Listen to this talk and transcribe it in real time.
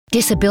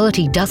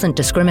Disability doesn't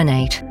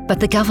discriminate, but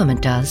the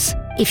government does.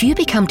 If you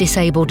become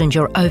disabled and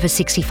you're over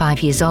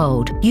 65 years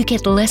old, you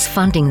get less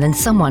funding than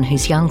someone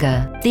who's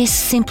younger. This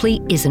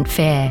simply isn't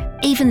fair.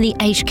 Even the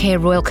Aged Care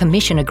Royal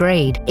Commission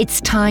agreed.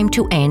 It's time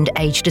to end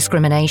age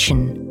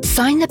discrimination.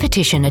 Sign the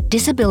petition at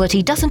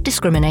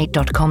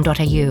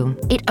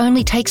disabilitydoesn'tdiscriminate.com.au. It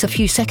only takes a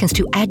few seconds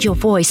to add your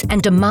voice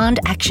and demand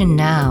action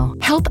now.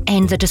 Help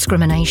end the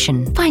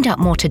discrimination. Find out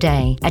more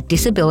today at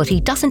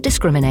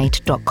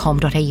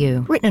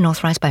disabilitydoesn'tdiscriminate.com.au. Written and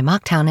authorised by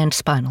Mark Townend,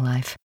 Spinal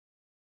Life.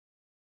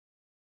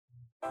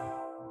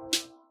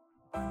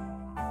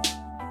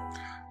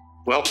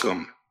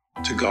 Welcome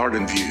to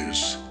Garden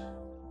Views,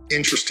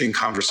 interesting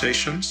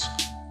conversations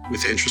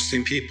with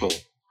interesting people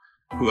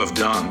who have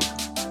done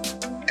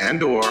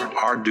and or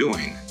are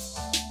doing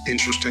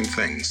interesting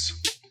things.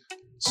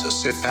 So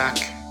sit back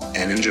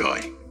and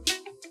enjoy.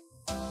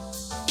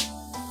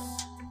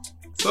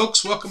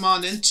 Folks, welcome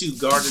on into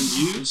Garden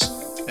Views,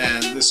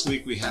 and this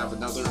week we have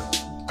another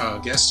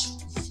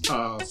guest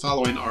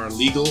following our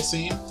legal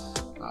theme.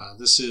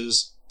 This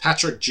is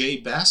Patrick J.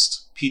 Best.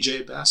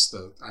 PJ Best,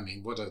 the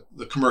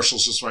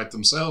commercials just write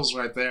themselves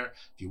right there.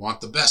 If you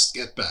want the best,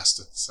 get best.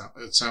 It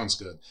sounds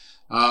good.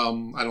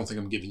 I don't think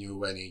I'm giving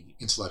you any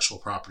intellectual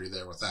property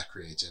there with that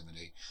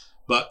creativity.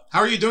 But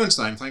how are you doing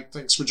tonight?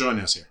 Thanks for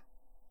joining us here.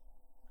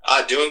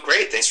 Doing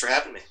great. Thanks for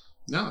having me.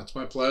 No, it's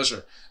my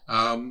pleasure.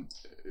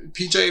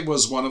 PJ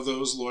was one of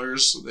those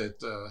lawyers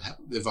that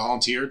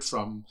volunteered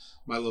from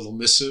my little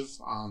missive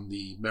on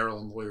the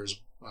Maryland Lawyers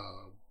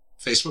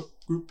Facebook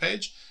group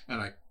page,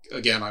 and I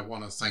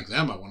want to thank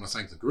them. I want to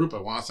thank the group. I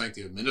want to thank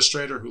the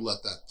administrator who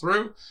let that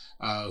through,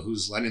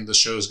 who's letting the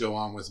shows go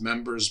on with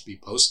members be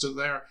posted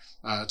there.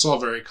 It's all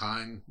very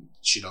kind.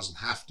 She doesn't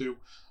have to.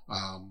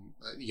 I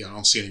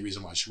don't see any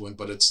reason why she wouldn't,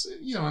 but it's,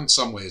 in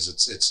some ways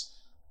it's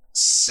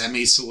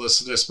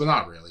semi-solicitous, but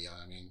not really.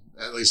 I mean,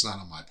 at least not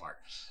on my part.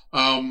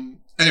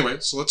 Anyway,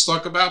 so let's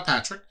talk about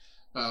Patrick.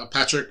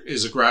 Patrick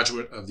is a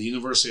graduate of the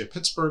University of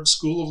Pittsburgh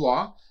School of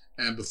Law,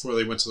 and before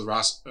they went to the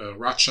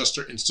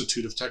Rochester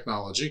Institute of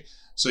Technology.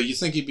 So you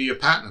think he'd be a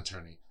patent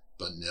attorney,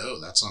 but no,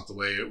 that's not the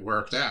way it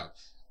worked out.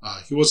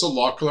 He was a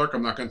law clerk.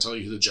 I'm not going to tell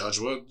you who the judge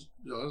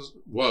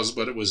was,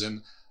 but it was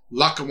in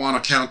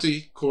Lackawanna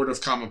County Court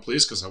of Common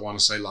Pleas, because I want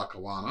to say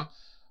Lackawanna.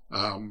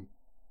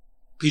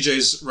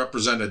 PJ's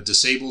represented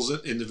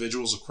disabled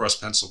individuals across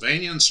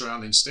Pennsylvania and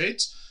surrounding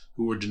states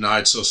who were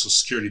denied Social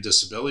Security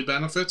disability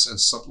benefits and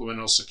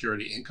supplemental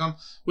security income,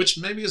 which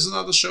maybe is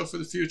another show for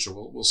the future.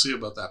 We'll see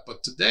about that.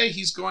 But today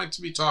he's going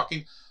to be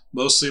talking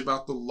mostly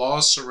about the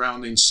law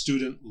surrounding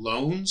student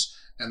loans,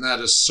 and that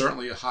is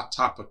certainly a hot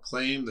topic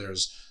claim.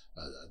 There's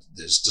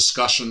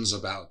discussions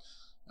about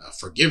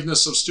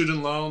forgiveness of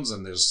student loans,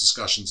 and there's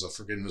discussions of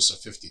forgiveness of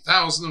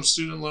 $50,000 of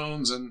student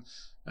loans, and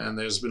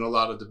there's been a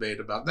lot of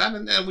debate about that,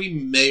 and we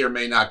may or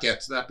may not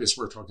get to that because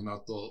we're talking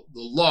about the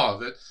law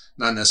of it,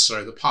 not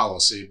necessarily the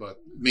policy.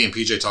 But me and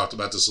PJ talked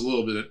about this a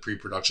little bit at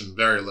pre-production,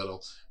 very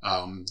little,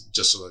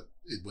 just so that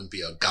it wouldn't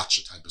be a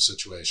gotcha type of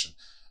situation.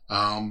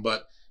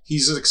 But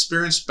he's an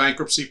experienced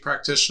bankruptcy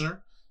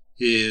practitioner.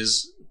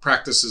 His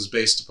practice is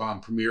based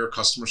upon premier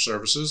customer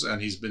services, and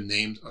he's been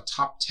named a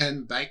top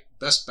 10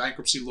 best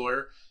bankruptcy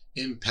lawyer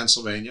in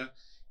Pennsylvania.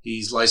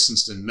 He's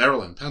licensed in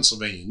Maryland,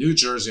 Pennsylvania, New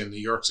Jersey, and New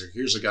York. So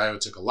here's a guy who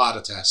took a lot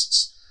of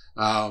tests.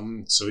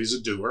 So he's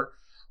a doer.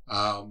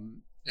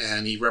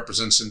 And he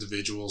represents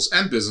individuals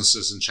and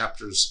businesses in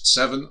chapters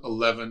 7,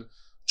 11,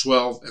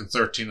 12, and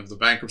 13 of the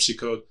Bankruptcy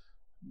Code.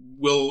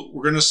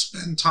 We're going to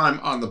spend time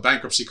on the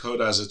Bankruptcy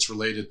Code as it's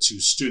related to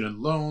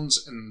student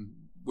loans and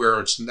where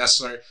it's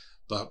necessary.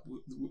 But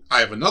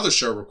I have another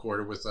show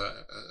recorded with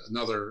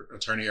another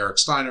attorney, Eric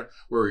Steiner,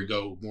 where we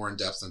go more in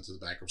depth into the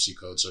Bankruptcy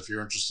Code. So if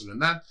you're interested in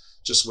that,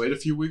 just wait a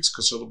few weeks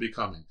because it'll be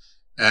coming.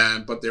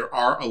 But there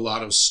are a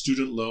lot of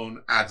student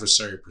loan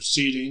adversary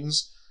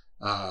proceedings,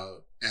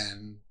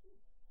 and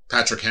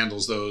Patrick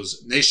handles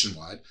those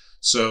nationwide.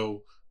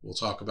 So we'll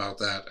talk about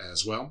that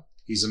as well.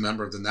 He's a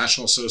member of the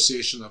National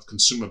Association of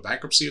Consumer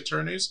Bankruptcy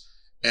Attorneys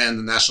and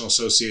the National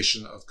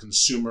Association of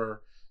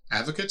Consumer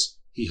Advocates.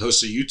 He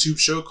hosts a YouTube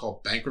show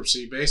called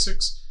Bankruptcy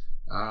Basics.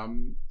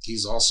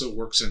 He's also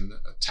works in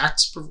a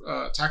tax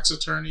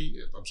attorney.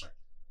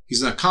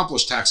 He's an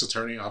accomplished tax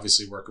attorney,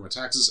 obviously working with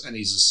taxes, and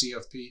he's a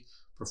CFP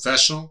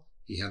professional.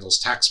 He handles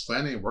tax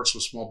planning and works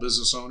with small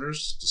business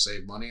owners to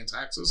save money in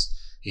taxes.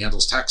 He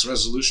handles tax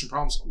resolution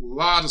problems. A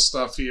lot of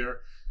stuff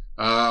here.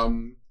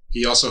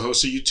 He also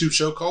hosts a YouTube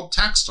show called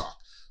Tax Talk.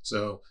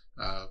 So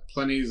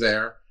plenty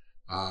there.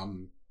 I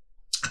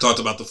talked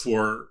about the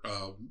 4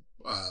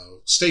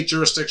 state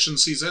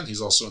jurisdictions he's in.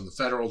 He's also in the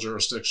federal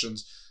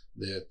jurisdictions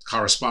that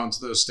correspond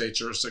to those state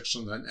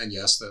jurisdictions. And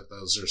yes,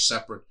 those are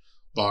separate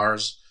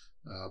bars,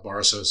 bar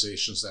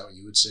associations that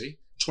you would see.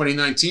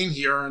 2019,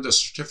 he earned a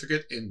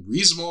certificate in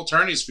reasonable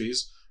attorney's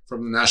fees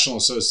from the National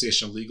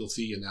Association of Legal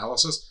Fee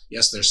Analysis.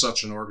 Yes, there's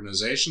such an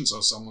organization,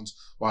 so someone's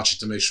watching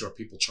to make sure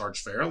people charge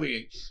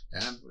fairly.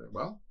 And,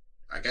 well,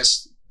 I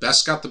guess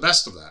Best got the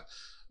best of that.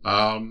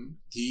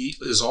 He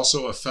is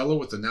also a fellow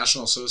with the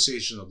National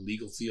Association of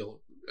Legal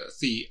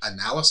Fee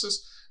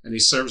Analysis. and he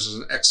serves as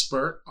an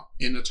expert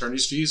in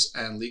attorney's fees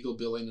and legal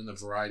billing in a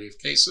variety of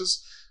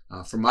cases.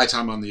 From my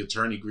time on the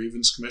Attorney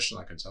Grievance Commission,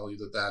 I can tell you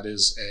that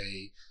is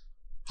a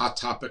hot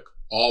topic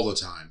all the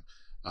time.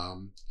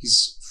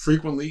 He's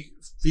frequently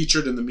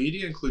featured in the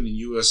media, including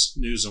U.S.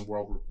 News and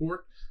World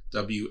Report,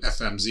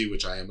 WFMZ,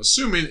 which I am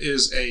assuming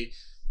is a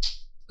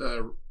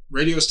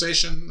radio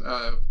station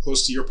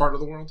close to your part of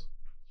the world.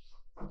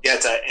 Yeah,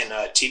 it's a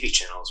TV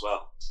channel as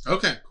well.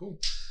 Okay, cool.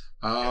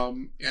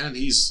 And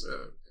he's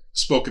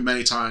spoken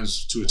many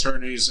times to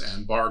attorneys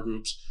and bar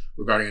groups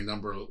regarding a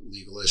number of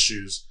legal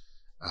issues.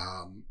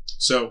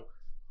 So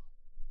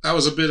that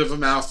was a bit of a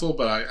mouthful,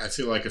 but I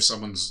feel like if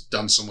someone's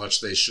done so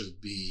much, they should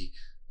be,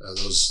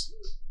 those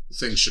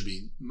things should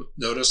be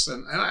noticed.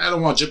 And I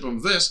don't want to jump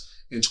on this.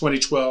 In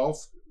 2012,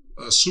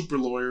 Super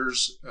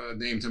Lawyers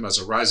named him as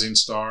a rising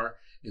star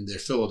in their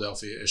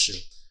Philadelphia issue.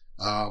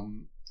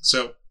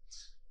 So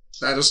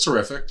that is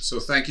terrific. So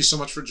thank you so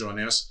much for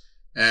joining us.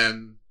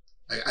 And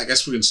I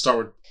guess we can start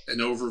with an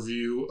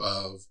overview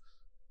of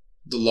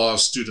the law of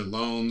student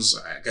loans.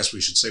 I guess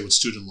we should say what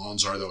student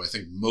loans are, though I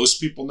think most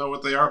people know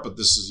what they are, but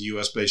this is a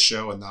U.S.-based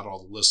show and not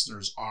all the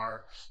listeners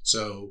are.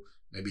 So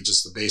maybe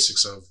just the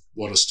basics of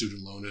what a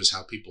student loan is,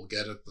 how people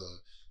get it, the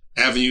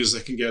avenues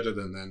they can get it,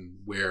 and then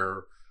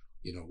where,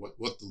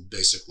 what the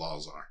basic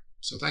laws are.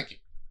 So thank you.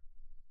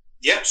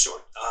 Yeah,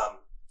 sure.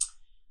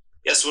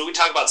 So when we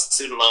talk about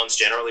student loans,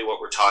 generally what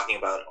we're talking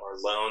about are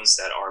loans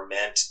that are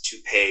meant to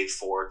pay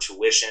for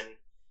tuition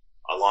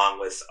along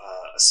with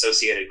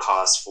associated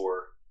costs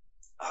for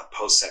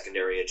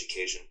post-secondary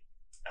education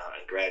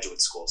and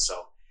graduate school.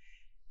 So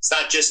it's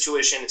not just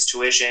tuition,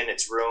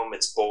 it's room,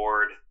 it's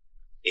board,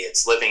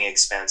 it's living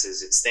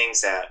expenses, it's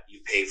things that you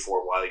pay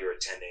for while you're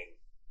attending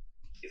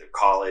either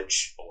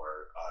college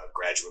or a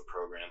graduate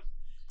program.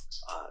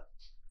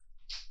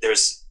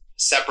 There's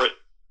separate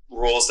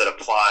rules that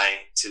apply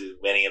to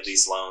many of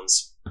these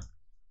loans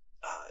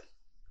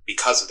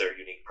because of their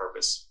unique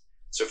purpose.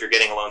 So if you're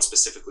getting a loan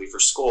specifically for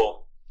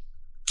school,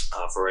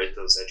 for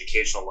those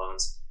educational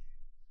loans,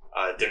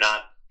 they're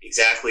not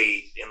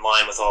exactly in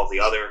line with all the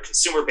other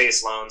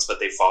consumer-based loans, but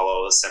they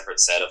follow a separate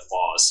set of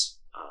laws,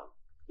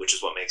 which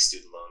is what makes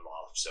student loan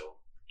law so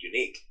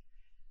unique.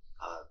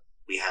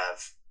 We have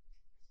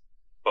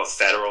both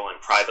federal and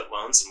private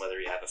loans, and whether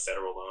you have a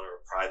federal loan or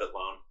a private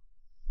loan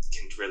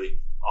can really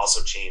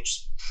also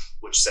change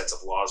which sets of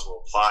laws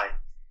will apply.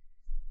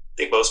 I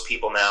think most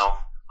people now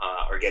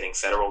are getting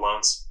federal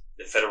loans.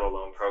 The federal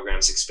loan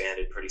program's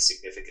expanded pretty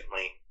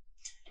significantly.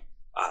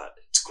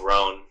 It's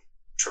grown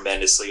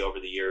tremendously over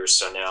the years.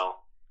 So now,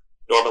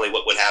 normally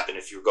what would happen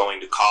if you're going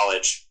to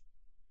college,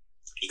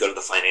 you go to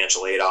the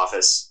financial aid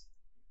office,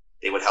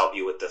 they would help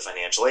you with the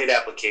financial aid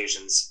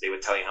applications, they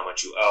would tell you how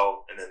much you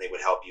owe, and then they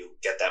would help you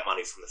get that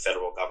money from the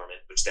federal government,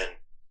 which then,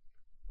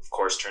 of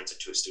course, turns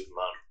into a student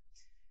loan.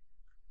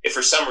 If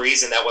for some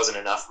reason that wasn't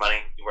enough money,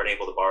 you weren't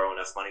able to borrow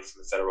enough money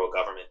from the federal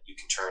government, you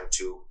can turn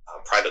to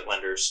private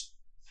lenders.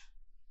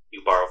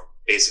 You borrow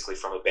basically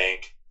from a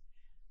bank,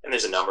 and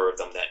there's a number of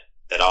them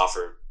that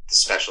offer the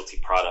specialty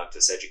product,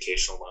 this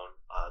educational loan.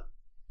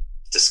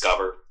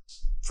 Discover,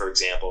 for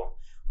example,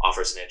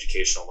 offers an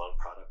educational loan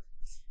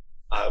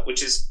product,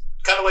 which is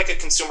kind of like a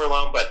consumer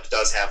loan, but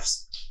does have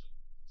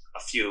a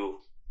few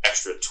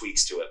extra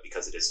tweaks to it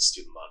because it is a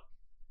student loan.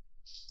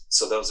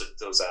 So those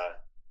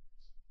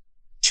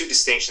two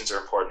distinctions are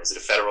important. Is it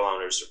a federal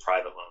loan or is it a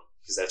private loan?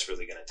 Because that's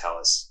really going to tell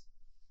us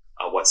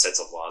what sets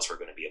of laws we're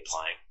going to be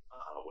applying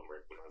when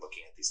we're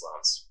looking at these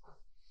loans.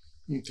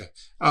 Okay.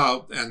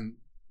 And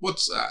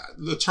what's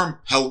the term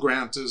Pell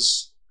Grant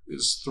is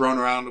thrown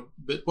around a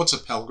bit. What's a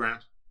Pell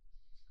Grant?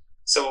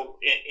 So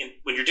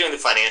when you're doing the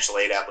financial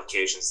aid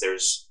applications,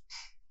 there's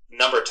a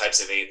number of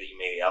types of aid that you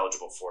may be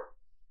eligible for.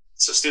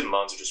 So student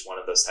loans are just one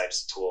of those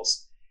types of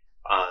tools.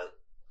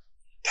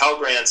 Pell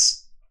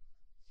Grants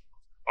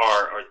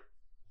are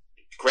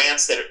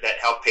grants that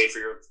help pay for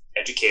your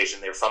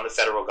education. They're from the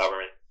federal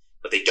government,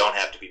 but they don't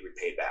have to be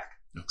repaid back.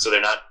 Okay. So they're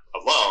not a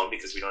loan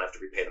because we don't have to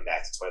repay them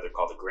back. That's why they're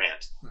called a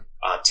grant.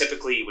 Right.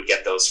 Typically, you would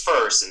get those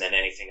first, and then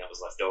anything that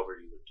was left over,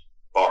 you would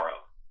borrow.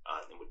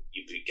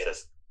 You would get a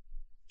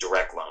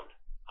direct loan.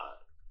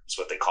 Is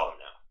what they call them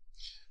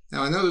now.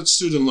 Now, I know that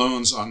student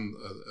loans, on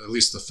at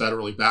least the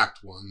federally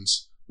backed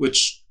ones,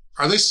 which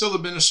are they still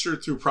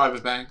administered through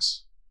private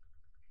banks?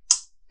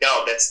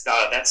 No,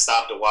 that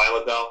stopped a while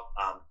ago.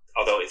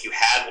 Although if you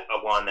had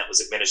one that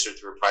was administered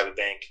through a private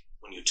bank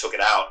when you took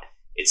it out,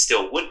 it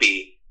still would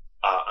be,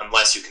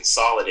 unless you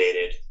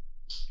consolidated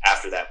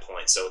after that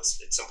point. So at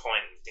some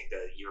point, I think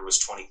the year was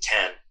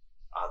 2010,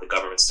 the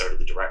government started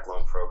the direct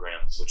loan program,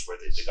 which where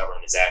the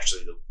government is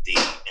actually the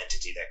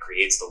entity that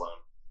creates the loan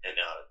and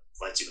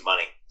lends you the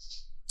money.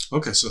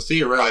 Okay, so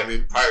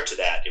theoretically, prior to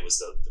that, it was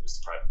the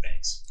private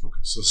banks.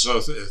 Okay,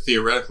 so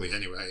theoretically,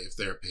 anyway, if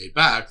they're paid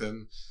back,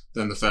 then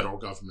the federal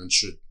government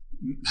should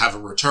have a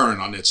return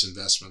on its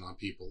investment on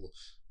people.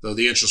 Though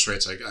the interest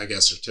rates, I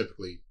guess, are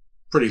typically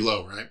pretty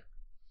low, right?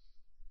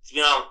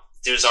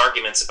 There's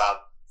arguments about,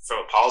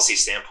 from a policy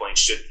standpoint,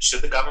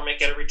 should the government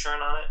get a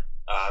return on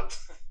it?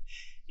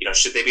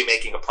 should they be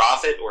making a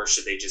profit, or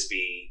should they just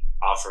be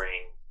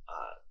offering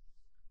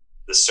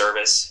the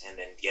service and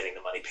then getting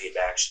the money paid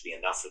back should be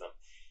enough for them?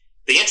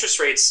 The interest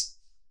rates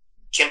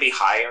can be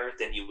higher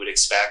than you would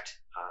expect.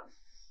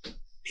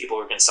 People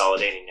are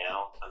consolidating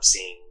now. I'm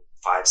seeing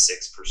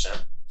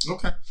 5-6%.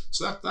 Okay,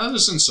 so that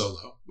isn't so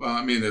low. Well,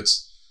 I mean,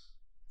 it's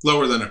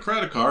lower than a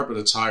credit card, but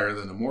it's higher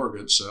than a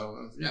mortgage.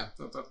 So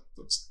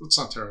that's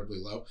not terribly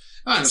low.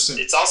 I understand.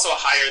 It's also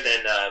higher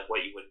than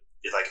what you would,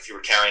 like if you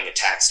were carrying a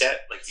tax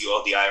debt, like if you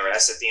owed the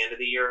IRS at the end of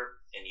the year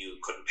and you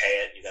couldn't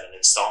pay it, you got an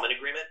installment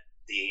agreement.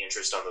 The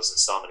interest on those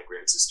installment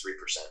agreements is 3%.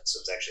 So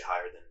it's actually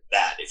higher than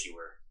that if you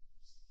were,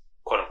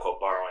 quote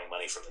unquote, borrowing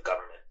money from the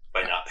government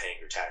by not paying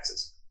your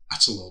taxes.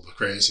 That's a little bit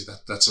crazy.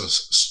 That's a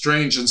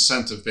strange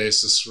incentive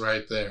basis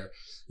right there.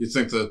 You'd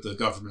think that the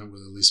government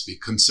would at least be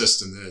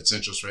consistent in its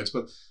interest rates,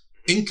 but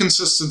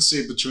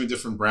inconsistency between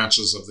different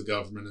branches of the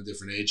government and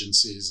different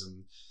agencies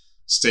and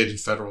state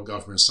and federal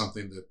government is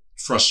something that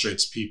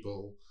frustrates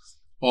people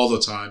all the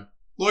time.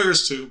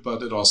 Lawyers too,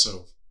 but it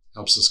also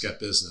helps us get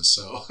business.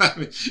 So I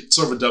mean, it's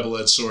sort of a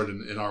double-edged sword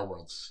in our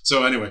world.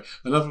 So anyway,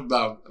 enough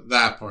about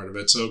that part of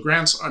it. So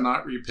grants are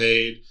not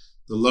repaid.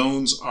 The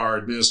loans are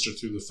administered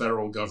through the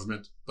federal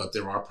government, but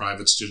there are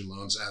private student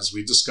loans, as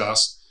we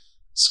discussed.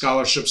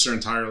 Scholarships are an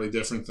entirely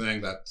different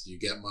thing, that you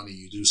get money,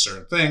 you do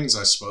certain things.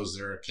 I suppose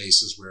there are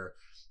cases where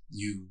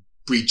you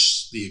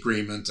breach the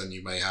agreement and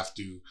you may have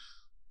to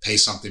pay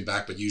something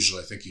back, but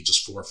usually I think you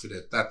just forfeit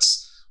it.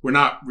 We're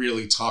not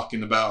really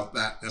talking about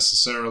that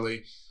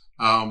necessarily.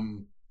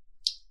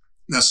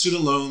 Now,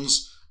 student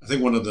loans, I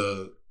think one of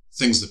the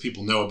things that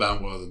people know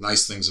about, one of the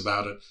nice things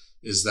about it,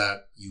 is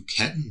that you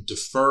can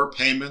defer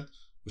payment,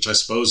 which I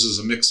suppose is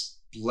a mix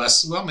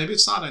less, well, maybe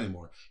it's not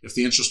anymore. If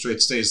the interest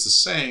rate stays the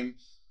same,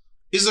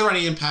 is there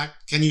any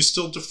impact? Can you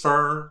still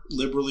defer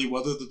liberally?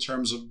 What are the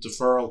terms of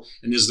deferral?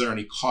 And is there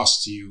any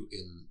cost to you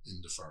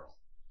in deferral,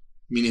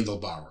 meaning the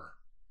borrower?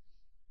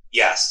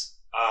 Yes.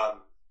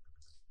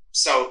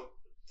 So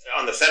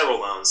on the federal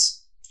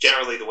loans,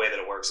 generally the way that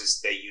it works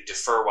is that you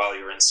defer while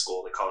you're in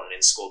school. They call it an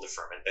in-school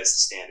deferment. That's the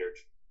standard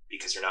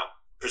because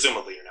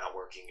presumably you're not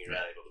working, you're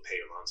not able to pay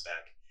your loans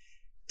back.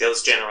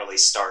 Those generally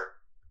start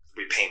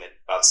repayment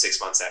about 6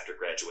 months after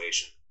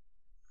graduation.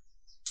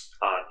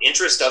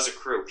 Interest does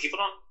accrue. People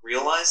don't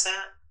realize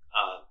that,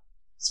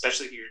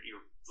 especially if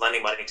you're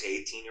lending money to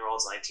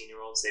 18-year-olds,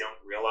 19-year-olds. They don't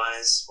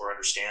realize or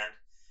understand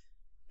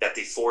that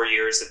the 4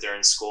 years that they're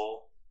in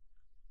school,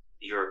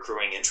 you're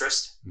accruing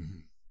interest. Mm-hmm.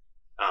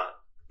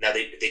 Now,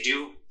 they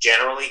do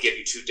generally give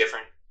you two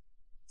different,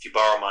 if you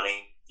borrow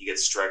money, you get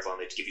this direct loan,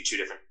 they give you two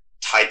different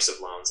types of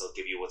loans. They'll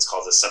give you what's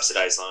called a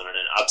subsidized loan and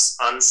an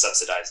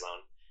unsubsidized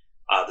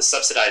loan. The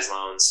subsidized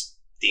loans,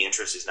 the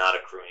interest is not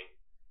accruing,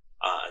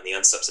 and the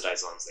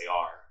unsubsidized loans, they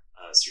are.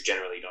 So you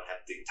generally don't have,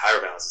 the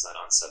entire balance is not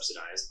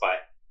unsubsidized,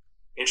 but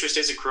interest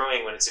is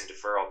accruing when it's in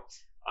deferral.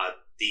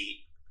 The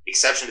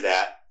exception to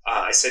that,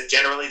 I said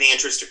generally the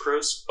interest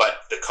accrues,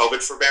 but the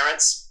COVID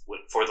forbearance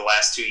for the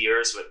last 2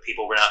 years, when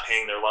people were not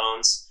paying their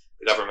loans,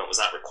 the government was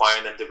not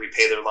requiring them to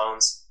repay their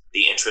loans,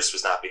 the interest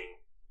was not being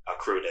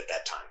accrued at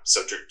that time.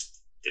 So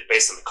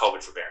based on the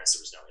COVID forbearance,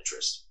 there was no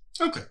interest.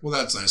 Okay, well,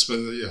 that's nice. But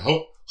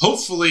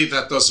hopefully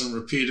that doesn't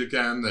repeat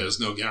again. There's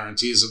no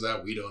guarantees of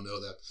that. We don't know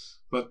that.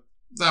 But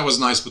that was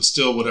nice, but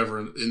still whatever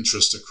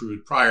interest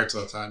accrued prior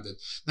to the time did.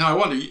 Now, I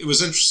wonder, it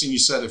was interesting you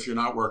said if you're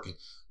not working.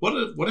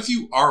 What if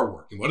you are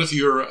working? What if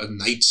you're a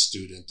night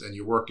student and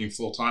you're working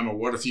full-time? Or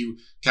what if you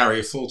carry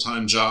a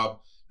full-time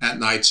job at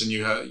nights and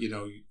you have,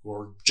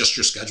 or just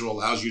your schedule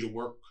allows you to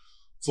work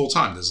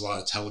full-time? There's a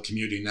lot of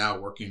telecommuting now,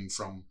 working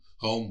from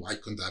home. Why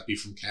couldn't that be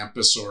from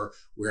campus or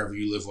wherever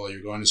you live while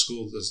you're going to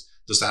school?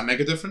 Does that make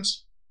a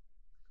difference?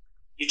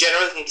 You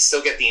generally can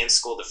still get the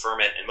in-school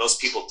deferment, and most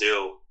people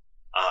do,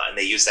 and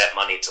they use that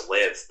money to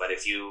live. But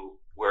if you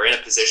were in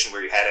a position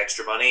where you had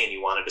extra money and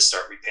you wanted to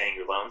start repaying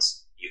your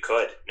loans, you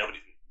could. Nobody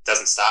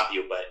doesn't stop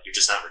you, but you're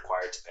just not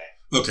required to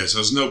pay. Okay, so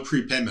there's no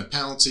prepayment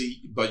penalty,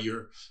 but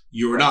you're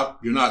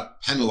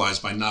not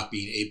penalized by not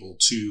being able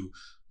to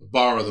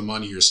borrow the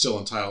money. You're still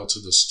entitled to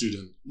the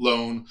student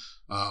loan.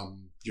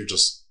 You're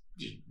just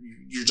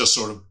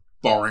sort of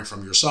borrowing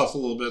from yourself a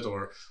little bit,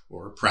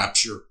 or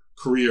perhaps your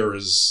career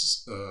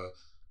is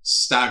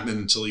stagnant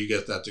until you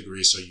get that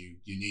degree, so you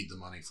need the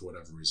money for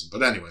whatever reason.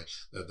 But anyway,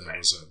 that right.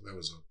 was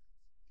a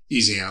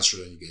easy answer,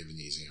 and you gave an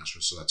easy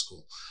answer, so that's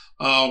cool.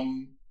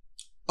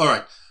 All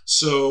right,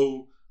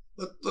 so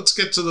let's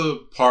get to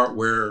the part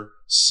where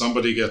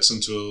somebody gets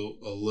into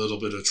a little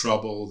bit of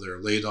trouble.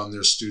 They're late on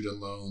their student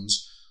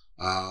loans.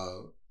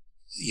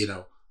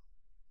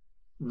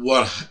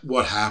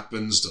 What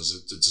happens? Does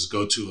it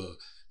go to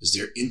is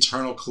there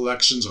internal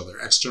collections? Are there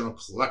external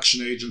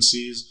collection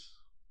agencies?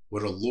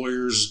 What do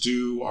lawyers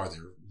do? Are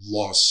there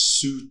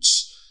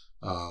lawsuits,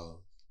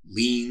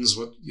 liens?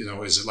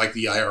 Is it like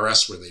the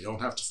IRS where they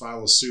don't have to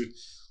file a suit?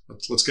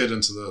 Let's get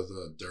into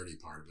the dirty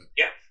part of it.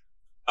 Yeah.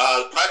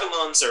 Private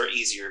loans are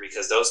easier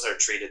because those are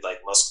treated like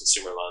most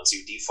consumer loans.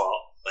 You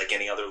default like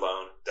any other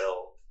loan,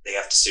 they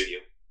have to sue you.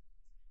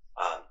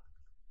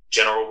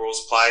 General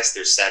rules applies.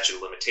 There's statute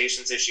of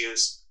limitations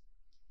issues.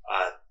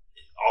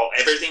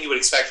 Everything you would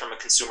expect from a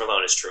consumer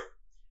loan is true.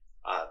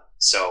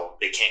 So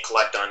they can't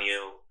collect on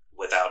you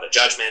without a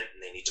judgment,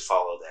 and they need to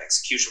follow the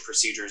execution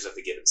procedures of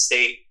the given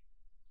state.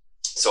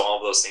 So all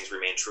of those things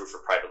remain true for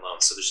private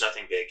loans. So there's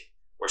nothing big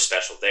or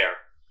special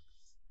there.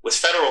 With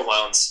federal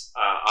loans,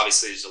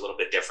 obviously it's a little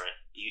bit different.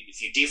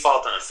 If you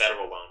default on a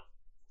federal loan,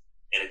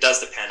 and it does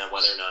depend on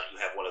whether or not you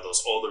have one of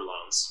those older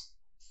loans,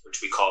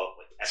 which we call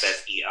like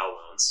FFEL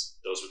loans.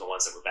 Those were the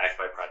ones that were backed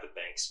by private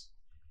banks.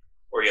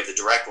 Or you have the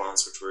direct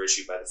loans, which were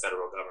issued by the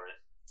federal government.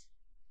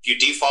 If you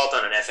default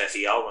on an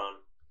FFEL loan,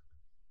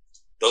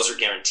 those are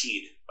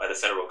guaranteed by the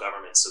federal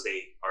government. So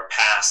they are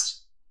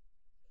passed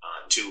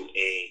to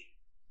a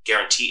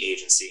guarantee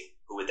agency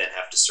who would then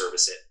have to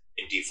service it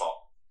in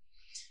default.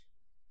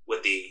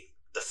 With the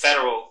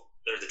federal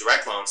or the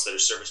direct loans that are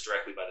serviced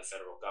directly by the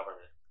federal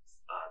government,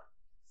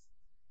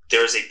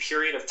 there is a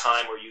period of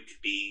time where you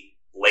could be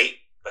late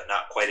but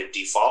not quite in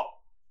default.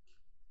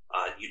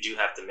 You do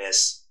have to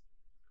miss,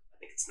 I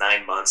think it's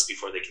 9 months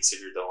before they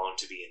consider the loan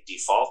to be in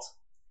default.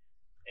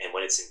 And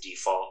when it's in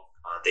default,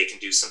 they can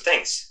do some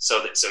things.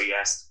 So you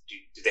asked,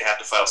 do they have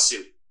to file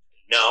suit?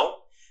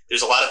 No.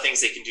 There's a lot of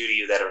things they can do to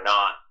you that are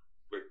not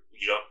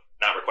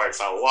required to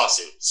file a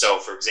lawsuit. So,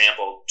 for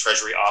example,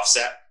 Treasury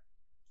offset.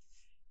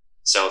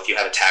 So if you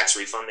have a tax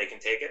refund, they can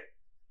take it.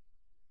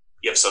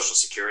 You have Social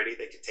Security,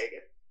 they can take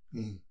it.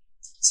 Mm.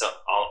 So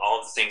all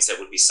of the things that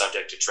would be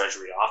subject to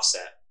Treasury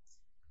offset,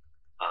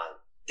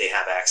 they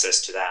have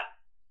access to that.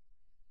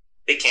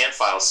 They can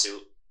file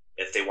suit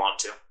if they want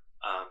to,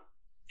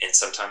 and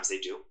sometimes they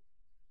do.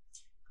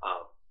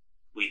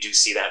 We do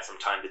see that from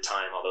time to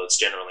time, although it's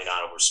generally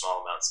not over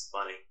small amounts of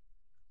money,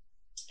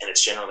 and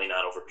it's generally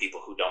not over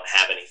people who don't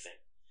have anything.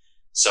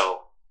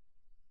 So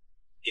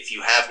if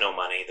you have no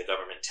money, the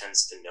government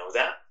tends to know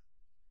that,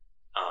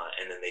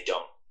 and then they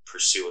don't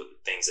pursue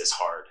things as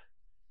hard.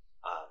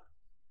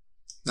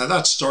 Now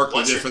that's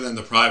starkly different than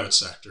the private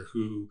sector,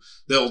 who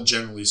they'll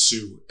generally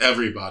sue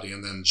everybody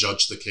and then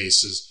judge the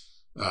cases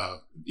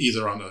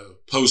either on a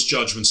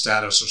post-judgment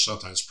status or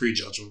sometimes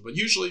pre-judgment. But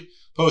usually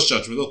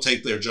post-judgment, they'll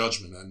take their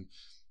judgment and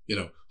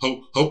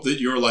hope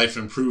that your life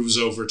improves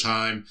over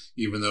time,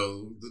 even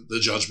though the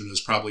judgment is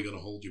probably going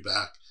to hold you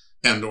back,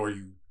 and or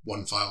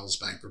one files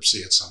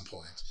bankruptcy at some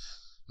point.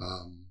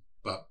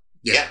 But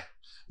yeah.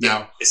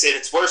 Now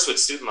it's worse with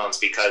student loans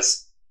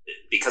because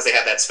they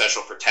have that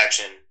special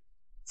protection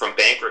from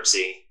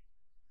bankruptcy,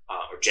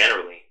 or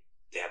generally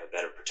they have a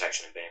better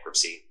protection in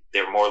bankruptcy.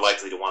 They're more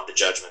likely to want the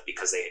judgment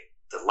because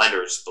the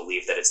lenders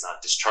believe that it's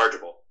not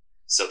dischargeable,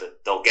 so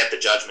that they'll get the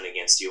judgment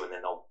against you and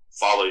then they'll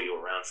follow you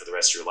around for the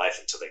rest of your life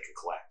until they can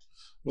collect.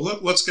 Well,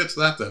 let's get to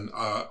that then.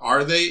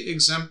 Are they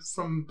exempt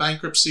from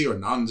bankruptcy or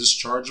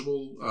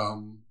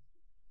non-dischargeable?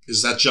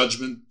 Is that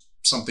judgment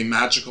something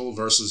magical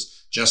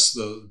versus just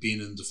the being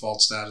in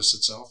default status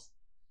itself?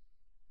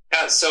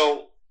 Yeah,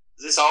 so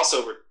this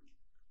also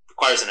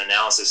requires an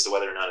analysis to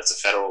whether or not it's a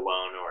federal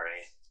loan or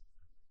a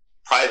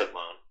private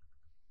loan.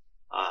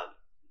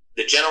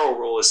 The general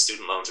rule is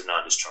student loans are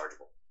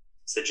non-dischargeable.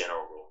 It's the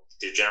general rule.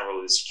 The general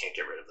rule is you can't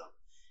get rid of them.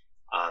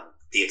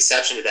 The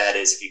exception to that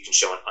is if you can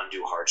show an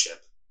undue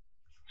hardship.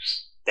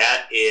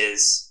 That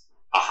is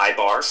a high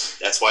bar.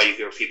 That's why you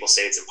hear people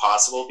say it's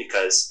impossible,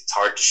 because it's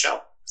hard to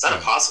show. It's not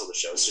impossible to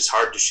show. It's just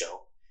hard to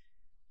show.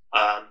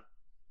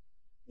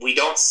 We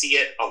don't see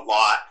it a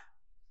lot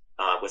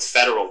with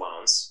federal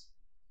loans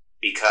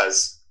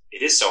because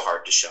it is so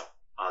hard to show.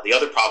 The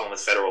other problem with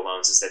federal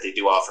loans is that they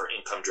do offer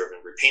income-driven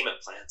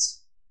repayment plans.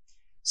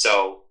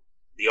 So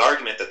the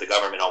argument that the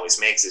government always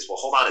makes is, well,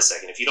 hold on a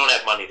second. If you don't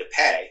have money to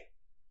pay,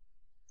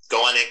 go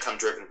on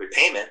income-driven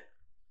repayment,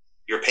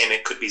 your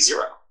payment could be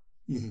zero.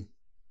 Mm-hmm. And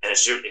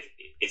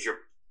if your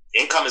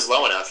income is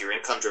low enough, your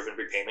income-driven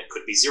repayment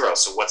could be zero.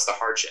 So what's the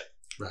hardship?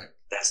 Right.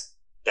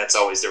 That's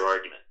always their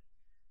argument.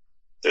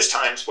 There's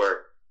times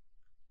where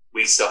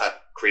we still have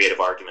creative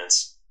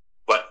arguments,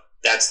 but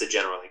that's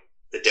generally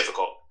the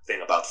difficult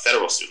thing about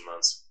federal student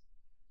loans.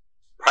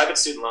 Private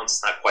student loans,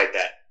 it's not quite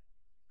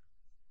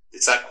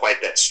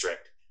that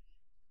strict.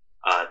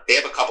 They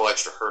have a couple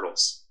extra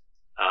hurdles.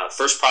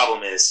 First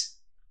problem is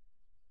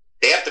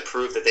they have to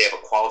prove that they have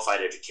a qualified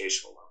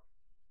educational loan.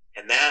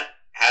 And that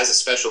has a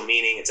special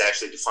meaning. It's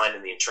actually defined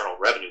in the Internal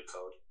Revenue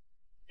Code.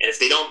 And if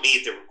they don't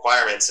meet the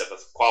requirements of a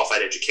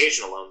qualified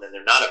educational loan, then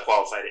they're not a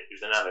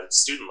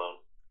student loan.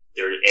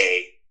 They're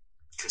a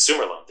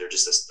consumer loan. They're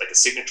just like a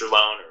signature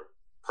loan or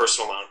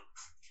personal loan.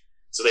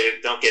 So they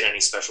don't get any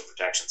special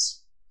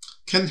protections.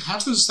 How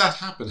does that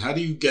happen? How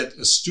do you get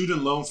a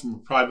student loan from a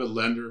private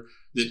lender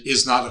that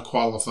is not a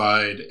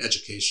qualified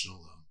educational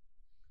loan?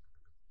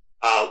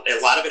 A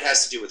lot of it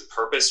has to do with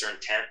purpose or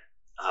intent.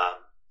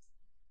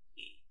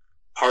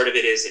 Part of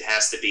it is it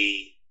has to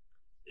be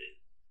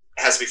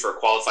for a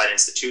qualified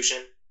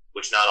institution,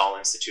 which not all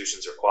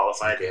institutions are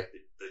qualified. Okay.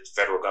 The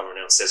federal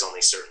government says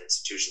only certain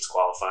institutions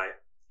qualify.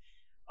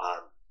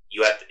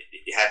 You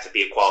have to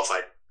be a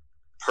qualified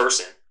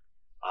person.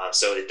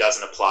 So it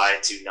doesn't apply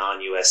to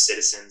non-U.S.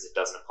 citizens. It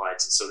doesn't apply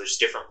to, so there's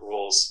different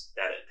rules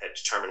that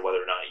determine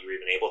whether or not you're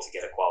even able to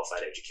get a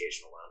qualified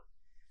educational loan.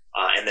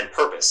 and then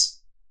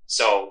purpose.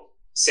 So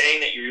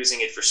saying that you're using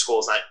it for school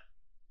is not,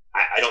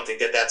 I don't think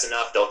that that's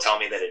enough. They'll tell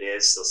me that it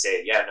is. They'll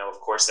say, yeah, no, of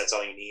course, that's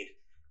all you need.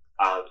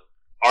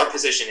 Our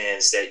position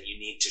is that you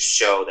need to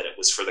show that it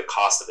was for the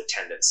cost of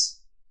attendance.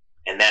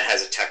 And that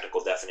has a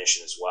technical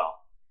definition as well.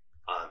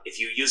 If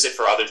you use it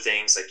for other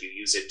things, like you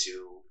use it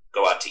to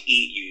go out to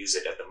eat, you use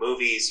it at the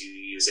movies, you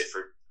use it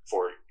for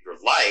your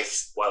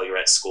life while you're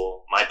at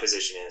school, my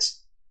position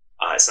is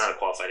it's not a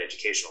qualified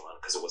educational loan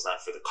because it was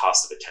not for the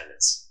cost of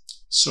attendance.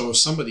 So if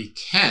somebody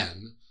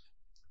can,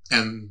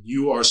 and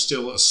you are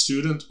still a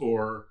student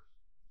or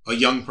a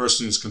young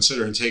person who's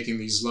considering taking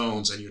these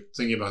loans and you're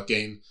thinking about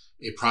getting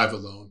a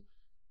private loan,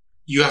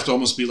 you have to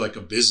almost be like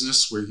a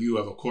business where you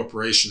have a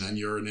corporation and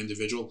you're an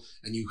individual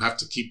and you have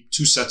to keep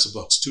two sets of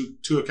books,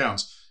 two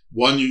accounts.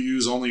 One you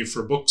use only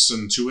for books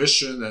and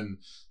tuition and,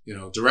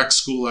 direct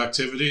school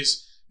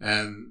activities.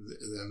 And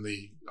then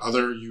the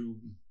other you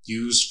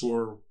use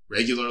for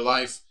regular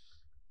life,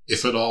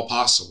 if at all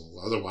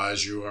possible.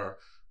 Otherwise, you are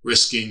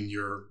risking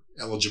your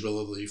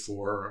eligibility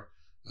for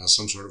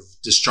some sort of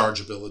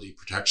dischargeability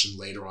protection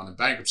later on in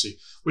bankruptcy,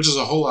 which is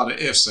a whole lot of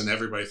ifs, and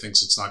everybody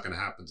thinks it's not going to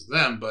happen to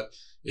them. But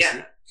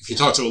if you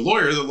talk to a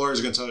lawyer, the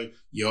lawyer's going to tell you,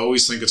 you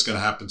always think it's going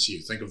to happen to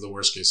you. Think of the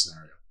worst case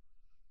scenario.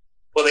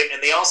 Well,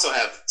 they also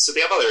have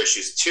other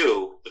issues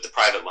too with the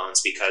private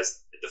loans,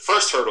 because the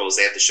first hurdle is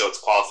they have to show it's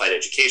a qualified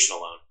educational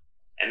loan.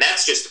 And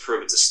that's just to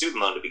prove it's a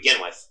student loan to begin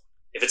with.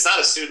 If it's not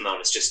a student loan,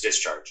 it's just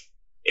discharge.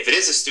 If it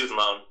is a student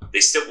loan,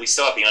 we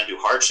still have the undue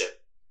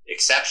hardship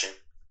exception.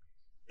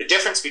 The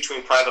difference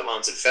between private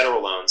loans and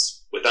federal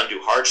loans with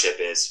undue hardship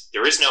is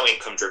there is no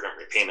income-driven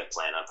repayment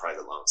plan on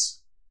private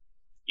loans.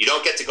 You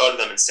don't get to go to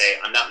them and say,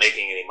 I'm not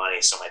making any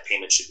money, so my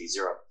payment should be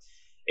zero.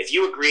 If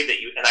you agreed that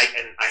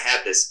I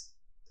had this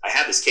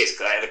case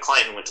because I had a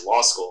client who went to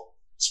law school,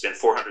 spent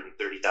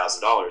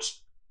 $430,000.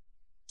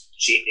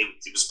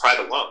 It was a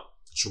private loan.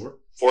 Sure.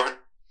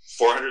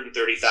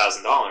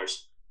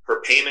 $430,000.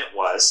 Her payment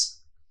was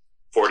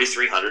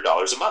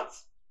 $4,300 a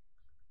month.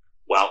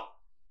 Well,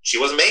 she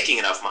wasn't making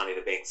enough money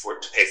to pay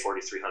 $4,300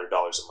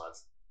 a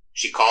month.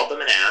 She called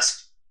them and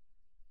asked,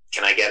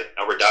 can I get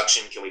a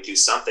reduction? Can we do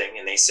something?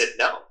 And they said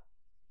no.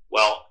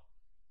 Well,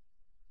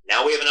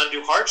 now we have an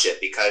undue hardship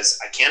because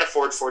I can't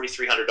afford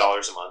 $4,300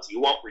 a month. You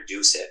won't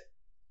reduce it.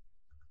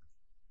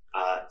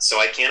 So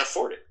I can't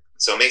afford it.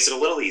 So it makes it a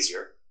little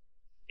easier.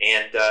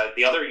 And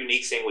the other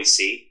unique thing we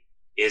see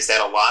is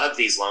that a lot of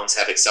these loans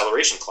have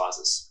acceleration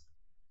clauses.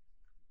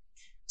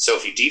 So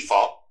if you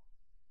default,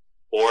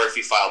 or if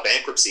you file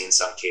bankruptcy in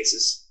some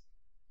cases,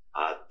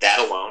 that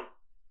alone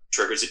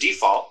triggers a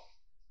default,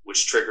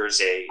 which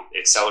triggers a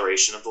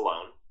acceleration of the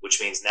loan,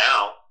 which means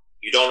now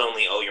you don't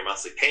only owe your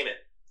monthly payment,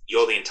 you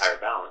owe the entire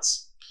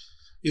balance.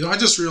 I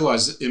just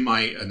realized in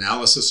my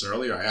analysis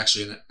earlier, I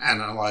actually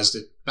analyzed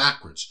it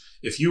backwards.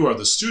 If you are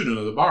the student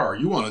or the borrower,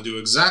 you want to do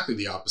exactly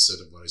the opposite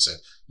of what I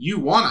said. You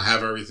want to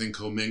have everything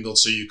commingled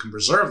so you can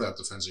preserve that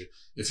defense.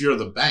 If you're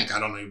the bank, I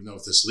don't even know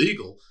if this is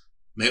legal.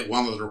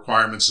 One of the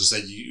requirements is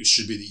that you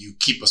should be that you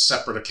keep a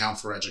separate account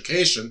for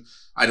education.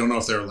 I don't know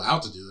if they're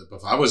allowed to do that, but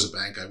if I was a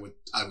bank, I would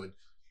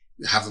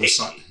have them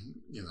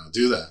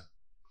do that.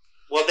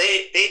 Well,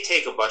 they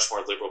take a much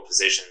more liberal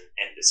position,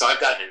 and so I've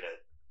gotten into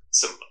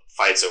some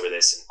fights over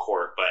this in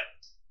court, but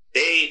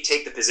they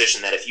take the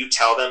position that if you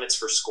tell them it's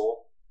for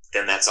school,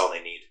 then that's all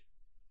they need.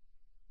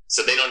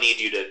 So they don't need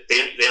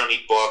they don't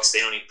need books, they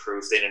don't need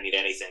proof, they don't need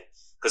anything.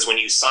 Because when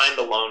you signed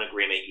the loan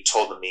agreement, you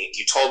told me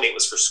it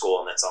was for school,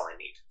 and that's all I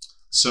need.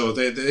 So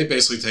they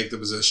basically take the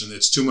position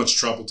it's too much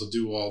trouble to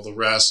do all the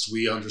rest.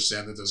 We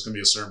understand that there's going to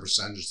be a certain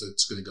percentage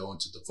that's going to go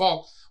into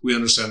default. We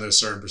understand that a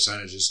certain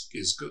percentage is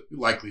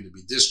likely to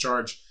be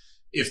discharged.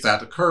 If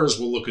that occurs,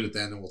 we'll look at it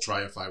then and we'll try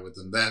to fight with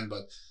them then.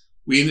 But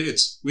we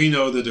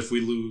know that if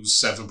we lose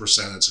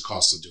 7%, it's a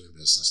cost of doing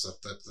business.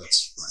 That's right.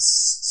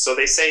 So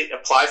they say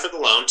apply for the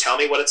loan. Tell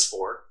me what it's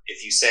for.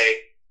 If you say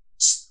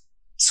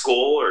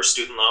school or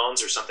student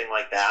loans or something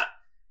like that,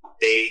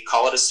 they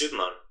call it a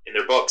student loan in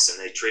their books and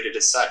they treat it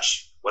as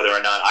such. Whether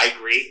or not I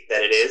agree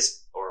that it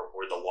is or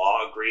the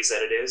law agrees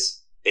that it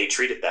is, they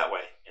treat it that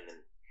way. And then,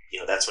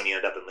 that's when you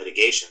end up in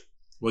litigation.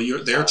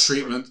 Well, their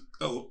treatment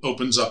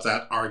opens up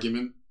that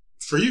argument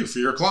for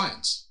your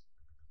clients.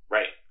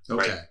 Right.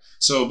 Okay. Right.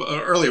 So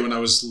earlier when I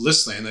was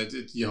listening,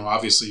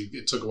 obviously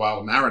it took a while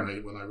to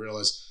marinate when I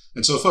realized.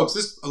 And so, folks,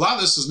 a lot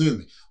of this is new to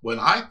me. When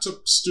I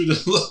took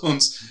student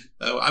loans,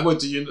 I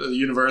went to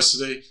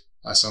university.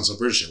 I sound so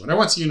British here. When I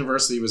went to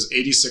university, it was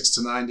 86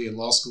 to 90, and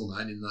law school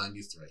 90 to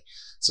 93.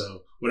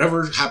 So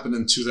whatever happened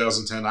in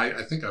 2010,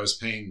 I think I was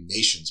paying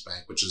Nations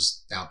Bank, which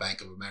is now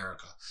Bank of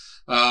America.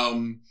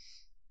 And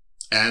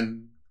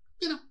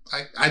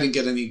I didn't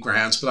get any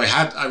grants, but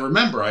I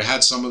remember I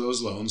had some of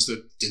those loans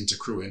that didn't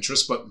accrue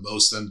interest, but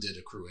most of them did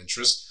accrue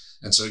interest.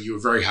 And so you were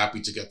very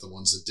happy to get the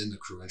ones that didn't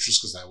accrue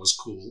interest because that was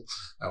cool.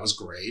 That was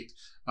great.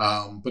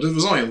 But it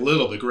was only a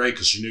little bit great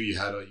because you knew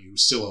you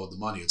still owed the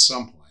money at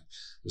some point.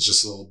 It was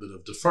just a little bit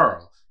of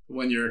deferral. But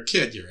when you're a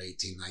kid, you're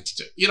 18,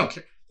 19, you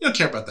don't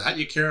care about that.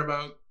 You care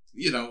about,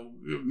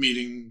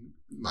 meeting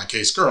my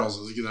case, girls,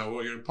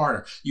 your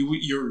partner.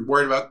 You're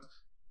worried about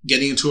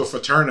getting into a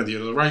fraternity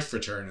or the right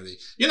fraternity.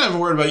 You're not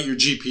even worried about your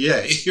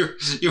GPA.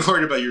 You're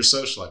worried about your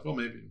social life. Well,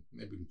 maybe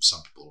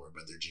some people are worried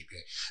about their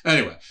GPA.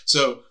 Anyway,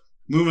 so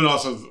moving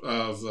off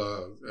of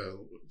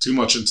too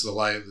much into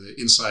the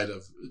inside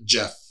of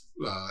Jeff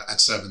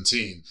at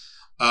 17.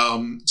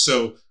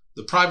 So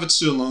the private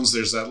student loans,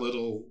 there's that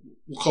little,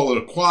 we'll call it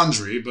a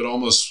quandary, but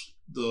almost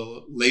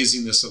the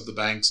laziness of the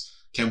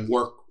banks can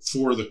work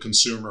for the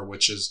consumer,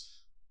 which is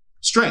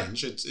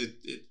strange. It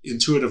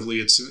intuitively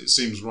it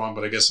seems wrong,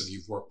 but I guess if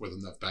you've worked with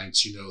enough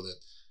banks, you know that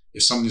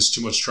if something's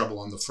too much trouble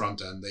on the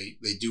front end,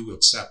 they do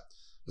accept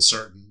a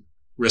certain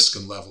risk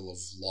and level of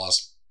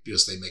loss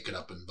because they make it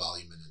up in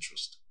volume and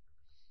interest.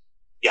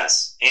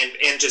 Yes,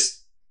 and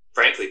just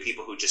frankly,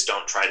 people who just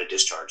don't try to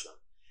discharge them.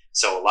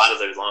 So a lot of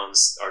their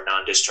loans are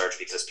non-discharged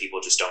because people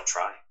just don't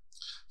try.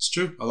 It's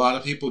true. A lot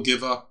of people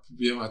give up,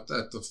 at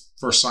the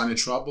first sign of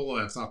trouble,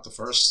 and if not the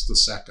first, the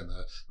second.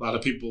 A lot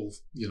of people,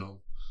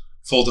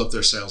 fold up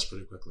their sails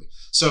pretty quickly.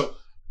 So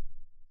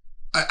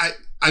I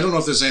don't know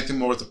if there's anything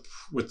more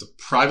with the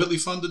privately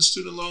funded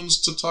student loans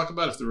to talk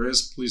about. If there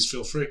is, please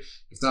feel free.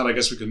 If not, I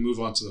guess we can move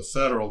on to the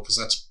federal, because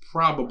that's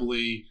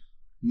probably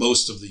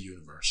most of the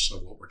universe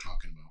of what we're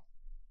talking about.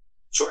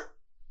 Sure.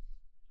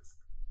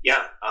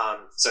 Yeah.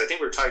 So I think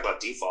we were talking about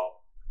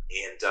default,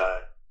 and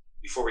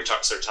before we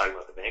started talking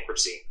about the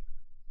bankruptcy,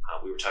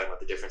 we were talking about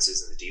the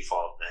differences in the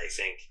default. And I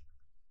think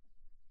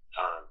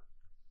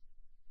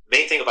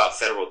main thing about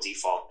federal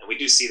default, and we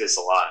do see this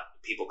a lot,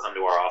 people come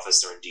to our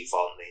office, they're in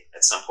default, and they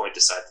at some point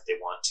decide that they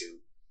want to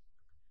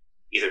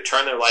either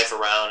turn their life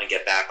around and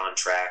get back on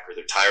track, or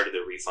they're tired of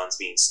their refunds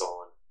being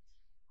stolen.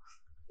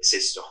 I say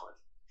stolen,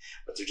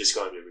 but they're just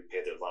going to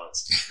repay their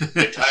loans.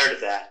 They're tired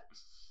of that.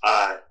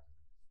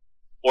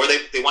 Or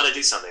they want to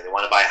do something. They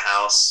want to buy a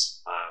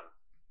house.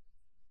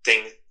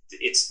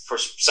 It's for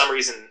some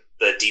reason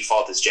the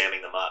default is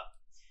jamming them up.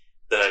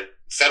 The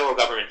federal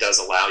government does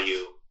allow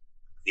you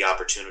the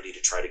opportunity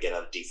to try to get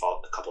out of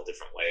default in a couple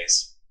different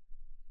ways.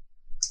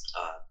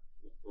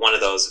 One of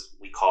those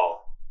we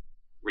call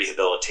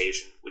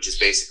rehabilitation, which is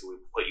basically we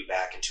put you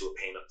back into a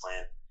payment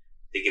plan.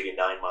 They give you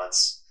 9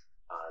 months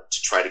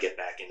to try to get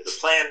back into the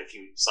plan.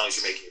 As long as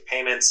you're making your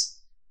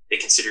payments, they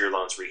consider your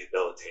loans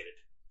rehabilitated.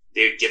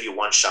 They give you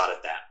one shot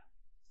at that.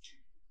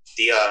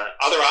 The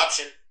other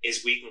option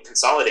is we can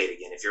consolidate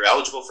again. If you're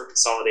eligible for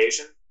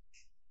consolidation,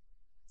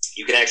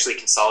 you can actually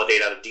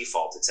consolidate out of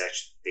default.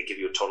 They give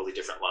you a totally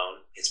different loan.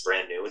 It's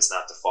brand new. It's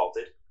not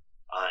defaulted.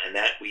 And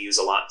that we use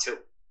a lot too.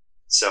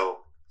 So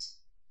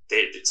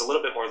it's a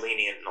little bit more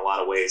lenient in a lot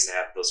of ways to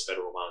have those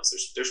federal loans.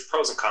 There's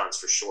pros and cons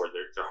for sure.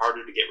 They're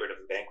harder to get rid of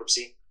in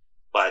bankruptcy,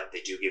 but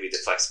they do give you the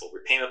flexible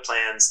repayment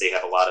plans. They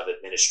have a lot of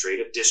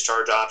administrative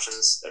discharge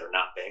options that are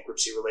not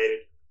bankruptcy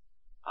related.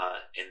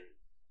 And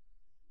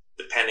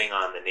depending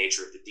on the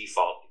nature of the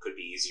default, it could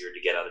be easier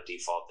to get out of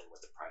default than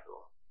with the private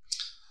loan.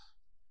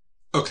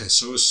 Okay,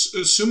 so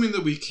assuming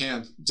that we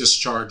can't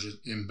discharge it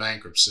in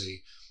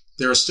bankruptcy,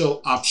 there are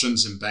still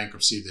options in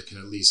bankruptcy that can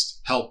at least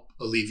help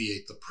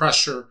alleviate the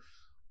pressure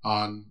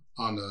on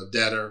a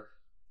debtor.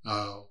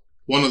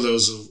 One of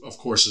those, of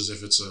course, is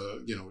if it's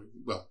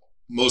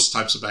most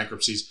types of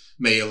bankruptcies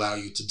may allow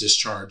you to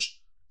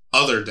discharge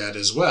other debt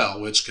as well,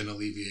 which can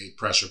alleviate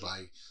pressure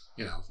by,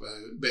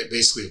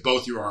 basically if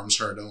both your arms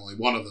hurt and only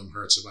one of them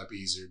hurts, it might be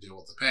easier to deal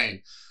with the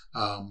pain.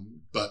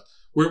 But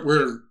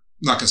we're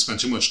not going to spend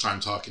too much time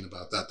talking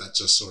about that. That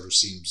just sort of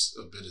seems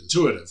a bit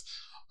intuitive.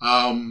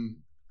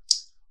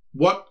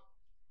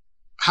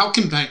 How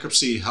can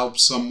bankruptcy help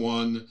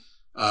someone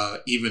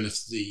even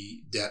if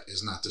the debt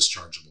is not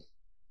dischargeable?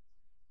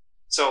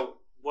 So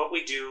what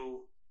we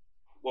do,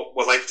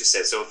 what like you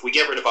said, so if we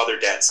get rid of other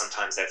debt,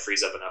 sometimes that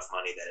frees up enough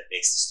money that it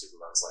makes the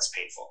student loans less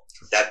painful.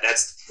 Sure.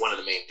 That's one of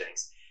the main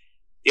things.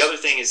 The other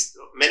thing is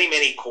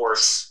many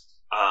courts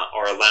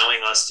are allowing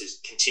us to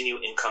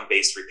continue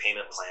income-based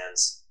repayment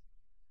plans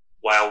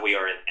while we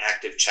are in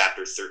active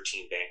Chapter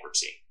 13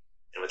 bankruptcy.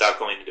 And without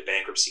going into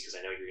bankruptcy, because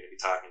I know you're going to be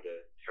talking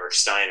to Eric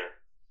Steiner,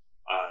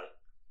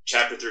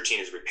 Chapter 13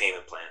 is a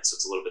repayment plan, so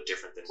it's a little bit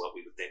different than what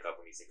we would think of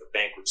when you think of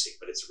bankruptcy,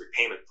 but it's a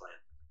repayment plan.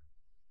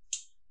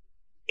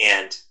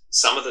 And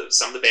some of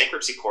the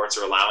bankruptcy courts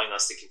are allowing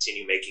us to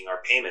continue making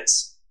our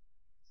payments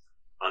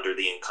under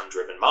the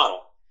income-driven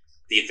model.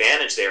 The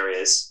advantage there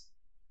is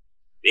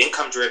the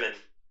income-driven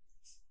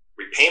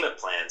repayment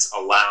plans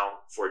allow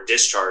for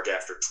discharge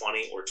after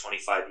 20 or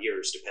 25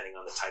 years, depending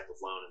on the type of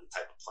loan and the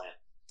type of plan.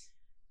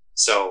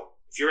 So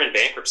if you're in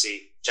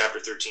bankruptcy, Chapter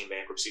 13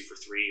 bankruptcy for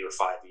 3 or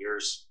 5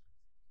 years,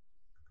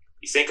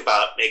 you think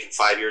about making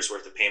 5 years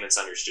worth of payments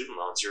on your student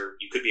loans,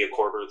 you could be a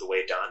quarter of the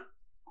way done,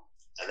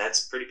 and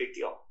that's a pretty big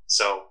deal.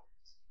 So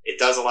it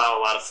does allow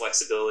a lot of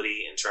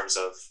flexibility in terms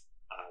of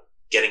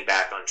getting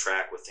back on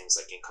track with things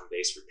like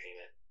income-based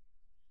repayment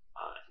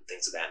and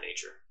things of that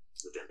nature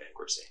within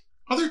bankruptcy.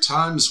 Other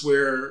times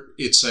where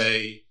it's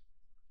a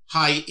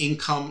high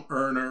income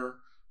earner,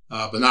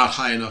 but not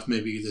high enough,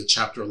 maybe the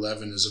Chapter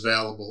 11 is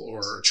available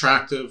or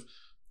attractive,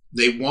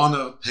 they want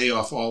to pay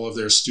off all of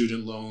their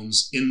student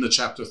loans in the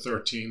Chapter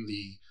 13,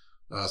 the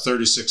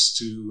 36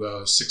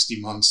 to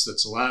 60 months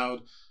that's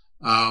allowed.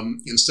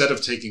 Instead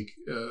of taking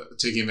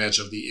advantage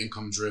of the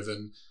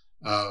income-driven,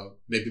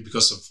 maybe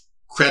because of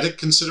credit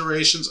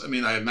considerations. I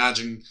mean, I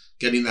imagine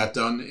getting that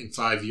done in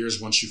 5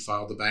 years once you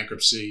file the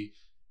bankruptcy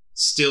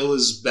still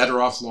is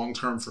better off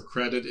long-term for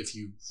credit if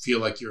you feel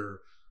like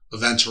you're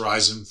event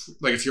horizon.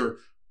 Like if you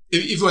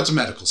went to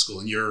medical school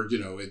and you're,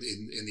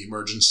 in the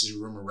emergency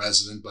room a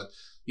resident, but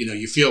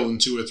you feel in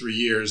 2 or 3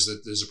 years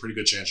that there's a pretty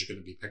good chance you're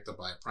going to be picked up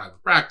by a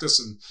private practice,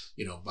 and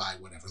by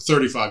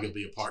 35 you'll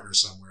be a partner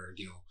somewhere, and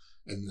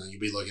you'll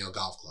be looking at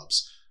golf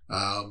clubs.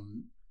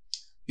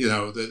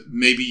 That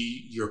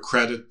maybe your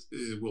credit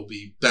will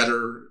be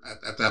better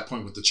at that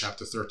point with the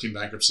Chapter 13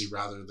 bankruptcy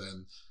rather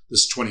than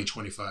this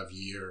 20-25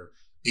 year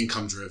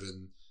income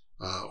driven,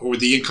 or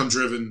the income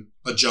driven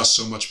adjust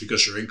so much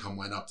because your income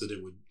went up that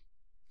it would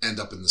end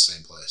up in the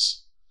same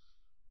place.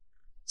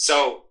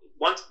 So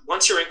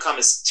once your income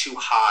is too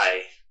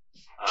high,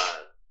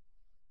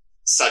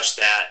 such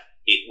that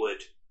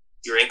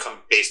your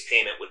income-based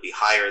payment would be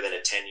higher than a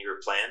 10-year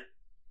plan,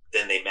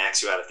 then they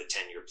max you out at the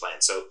 10-year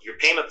plan. So your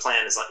payment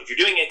plan is, if you're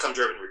doing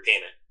income-driven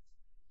repayment,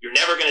 you're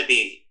never going to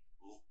be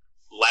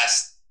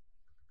less.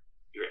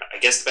 I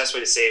guess the best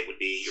way to say it would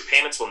be your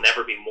payments will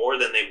never be more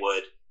than they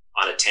would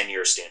on a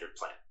 10-year standard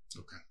plan.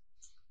 Okay.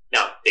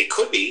 Now, they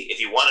could be, if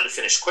you wanted to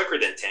finish quicker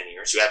than 10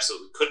 years, you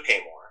absolutely could pay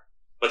more,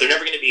 but they're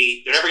never going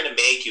to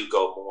make you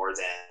go more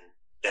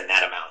than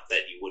that amount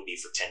that you would be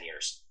for 10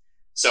 years.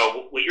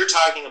 So what you're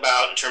talking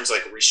about in terms of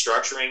like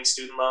restructuring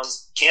student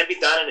loans can be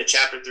done in a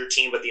Chapter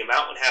 13, but the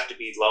amount would have to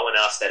be low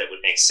enough that it would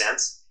make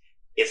sense.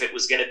 If it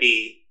was going to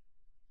be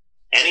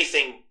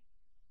anything,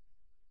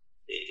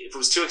 if it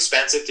was too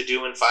expensive to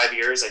do in 5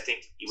 years, I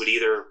think you would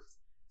either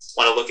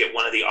want to look at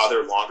one of the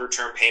other longer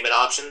term payment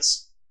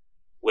options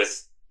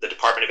with the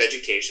Department of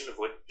Education, of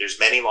which there's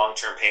many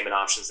long-term payment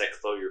options that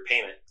could lower your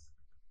payment.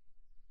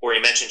 Or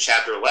you mentioned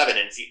Chapter 11,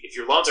 and if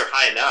your loans are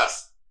high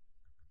enough,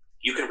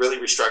 you can really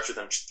restructure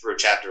them through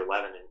Chapter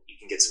 11, and you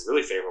can get some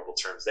really favorable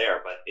terms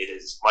there, but it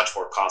is much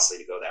more costly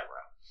to go that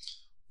route.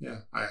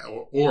 Yeah,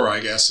 I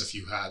guess if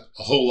you had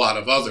a whole lot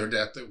of other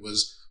debt that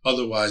was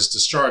otherwise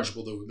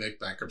dischargeable, that would make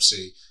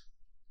bankruptcy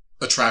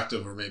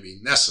attractive or maybe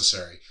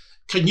necessary.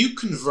 Can you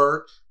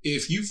convert,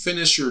 if you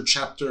finish your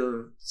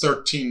Chapter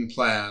 13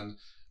 plan,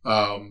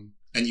 and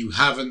you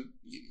haven't,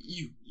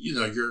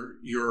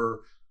 you're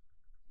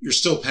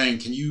still paying,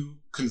 can you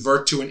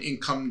convert to an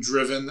income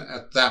driven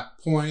at that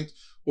point?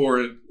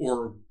 Or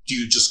do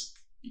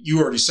you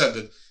already said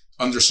that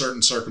under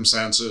certain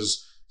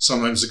circumstances,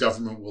 sometimes the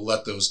government will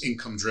let those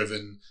income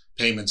driven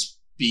payments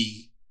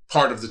be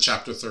part of the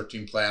Chapter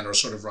 13 plan or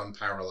sort of run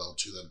parallel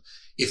to them.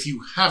 If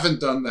you haven't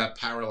done that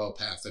parallel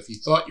path, if you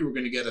thought you were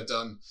going to get it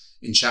done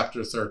in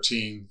Chapter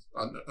 13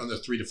 under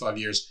 3 to 5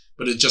 years,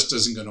 but it just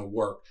isn't going to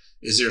work,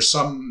 is there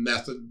some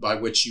method by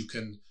which you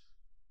can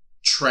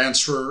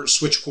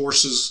switch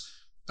courses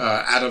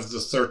out of the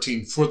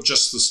 13 for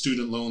just the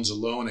student loans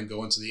alone and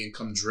go into the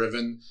income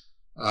driven?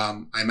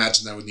 I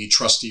imagine that would need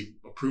trustee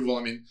approval.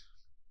 I mean,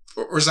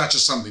 or is that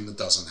just something that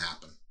doesn't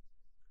happen?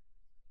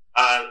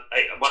 I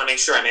want to make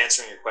sure I'm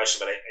answering your question,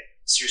 but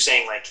so you're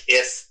saying like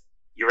if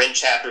you're in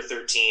Chapter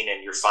 13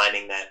 and you're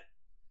finding that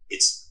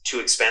it's too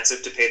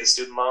expensive to pay the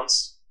student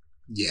loans?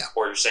 Yeah.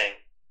 Or you're saying,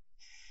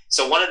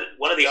 so one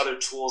of the other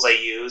tools I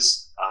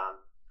use,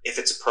 if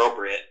it's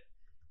appropriate,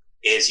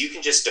 is you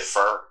can just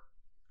defer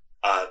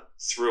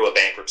through a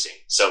bankruptcy.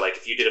 So like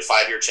if you did a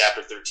 5-year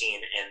Chapter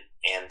 13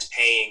 and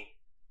paying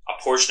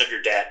a portion of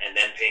your debt and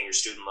then paying your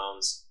student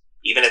loans,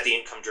 even at the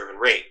income driven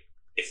rate,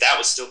 if that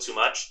was still too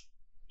much,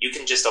 you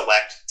can just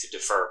elect to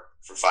defer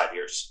for 5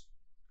 years.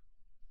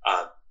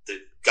 The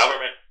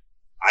government,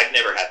 I've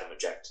never had them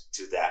object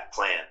to that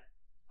plan.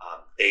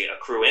 They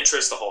accrue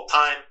interest the whole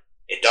time.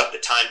 The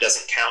time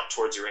doesn't count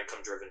towards your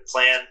income driven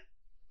plan,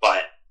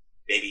 but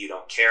maybe you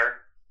don't care.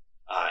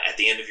 At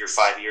the end of your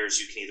 5 years,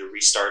 you can either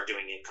restart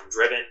doing income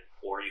driven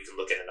or you can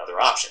look at another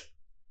option.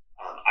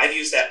 I've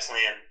used that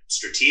plan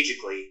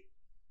strategically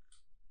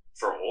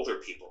for older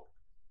people.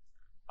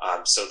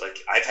 So like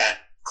I've had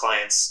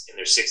clients in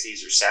their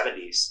 60s or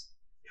 70s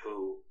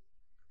who,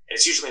 and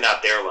it's usually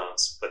not their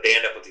loans, but they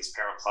end up with these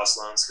Parent Plus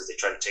loans because they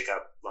try to take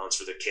out loans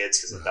for their kids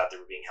because they thought they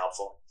were being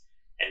helpful.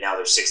 And now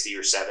they're 60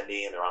 or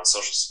 70 and they're on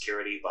Social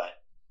Security,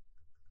 but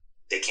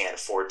they can't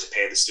afford to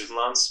pay the student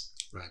loans.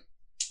 Right.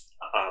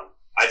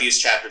 I've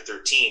used Chapter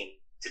 13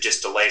 to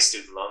just delay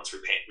student loans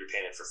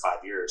repayment for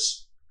 5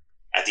 years.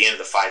 At the end of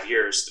the 5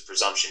 years, the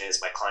presumption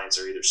is my clients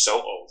are either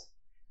so old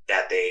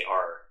that they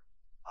are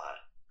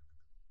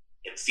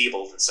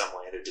enfeebled in some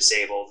way, they're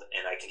disabled,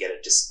 and I can get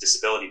a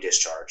disability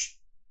discharge,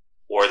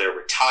 or they're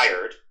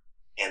retired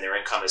and their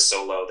income is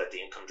so low that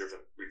the income-driven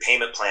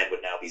repayment plan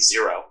would now be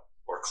zero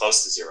or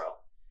close to zero.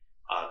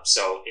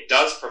 So it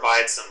does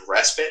provide some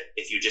respite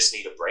if you just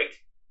need a break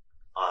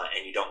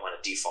and you don't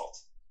want to default.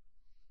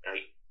 Now,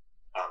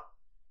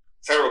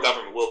 federal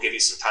government will give you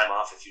some time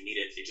off if you need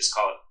it. You just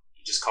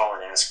call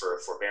and ask for a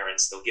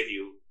forbearance. They'll give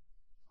you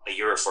a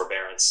year of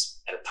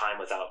forbearance at a time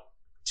without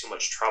too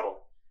much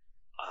trouble.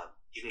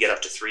 you can get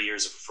up to 3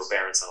 years of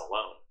forbearance on a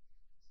loan.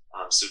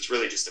 So it's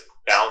really just a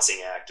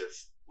balancing act of,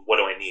 what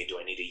do I need? Do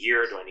I need a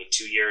year? Do I need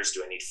 2 years?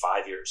 Do I need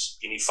 5 years?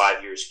 If you need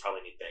 5 years, you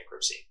probably need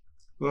bankruptcy.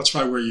 Well, that's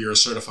probably where your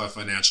certified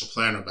financial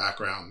planner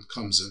background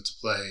comes into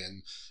play,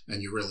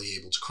 and you're really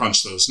able to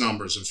crunch those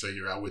numbers and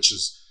figure out which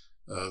is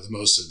the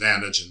most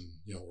advantage, and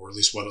or at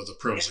least what are the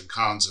pros and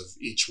cons of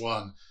each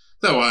one.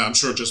 Though I'm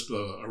sure just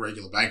a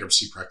regular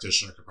bankruptcy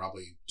practitioner could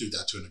probably do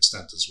that to an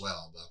extent as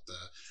well. But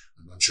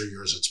I'm sure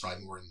yours, it's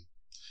probably more in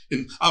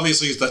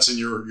obviously that's in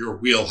your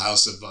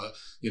wheelhouse of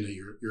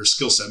your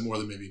skill set more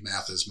than maybe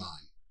math is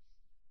mine.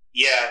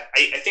 Yeah,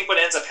 I think what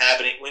ends up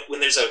happening when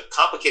there's a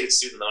complicated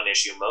student loan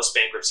issue, most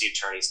bankruptcy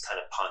attorneys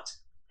kind of punt,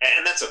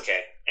 and that's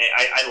okay.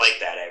 I like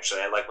that,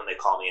 actually. I like when they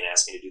call me and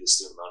ask me to do the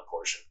student loan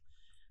portion.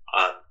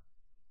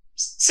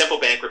 Simple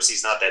bankruptcy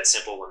is not that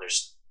simple when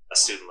there's a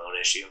student loan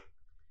issue.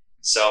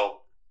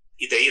 So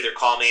they either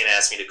call me and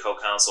ask me to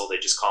co-counsel, they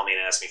just call me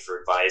and ask me for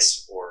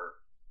advice, or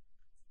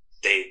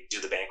they do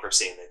the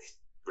bankruptcy and they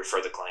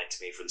refer the client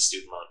to me for the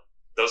student loan.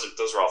 Those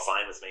are all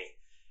fine with me.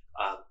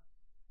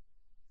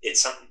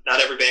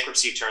 Not every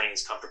bankruptcy attorney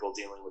is comfortable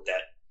dealing with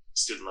that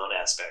student loan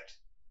aspect,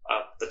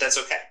 but that's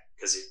okay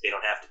because they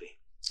don't have to be.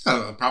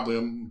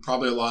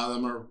 Probably a lot of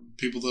them are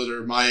people that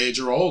are my age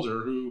or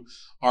older who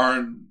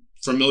aren't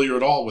familiar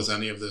at all with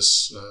any of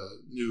this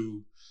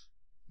new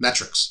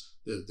metrics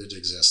that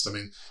exist. I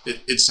mean,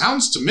 it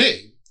sounds to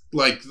me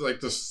like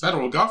the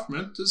federal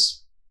government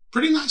is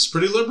pretty nice,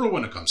 pretty liberal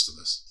when it comes to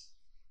this.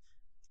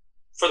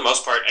 For the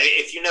most part,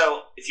 if you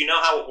know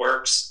how it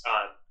works,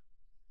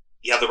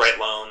 you have the right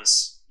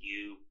loans,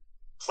 you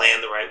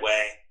plan the right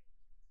way.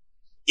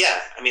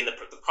 Yeah, I mean, the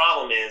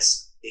problem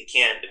is it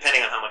can,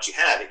 depending on how much you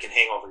have, it can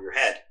hang over your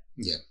head.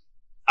 Yeah.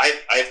 I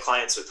have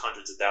clients with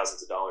hundreds of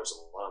thousands of dollars in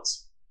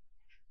loans.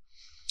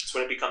 That's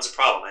when it becomes a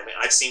problem. I mean,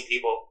 I've seen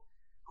people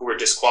who were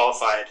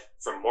disqualified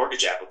from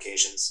mortgage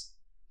applications,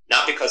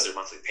 not because their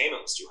monthly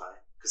payment was too high,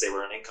 because they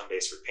were on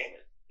income-based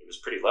repayment. It was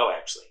pretty low,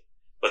 actually.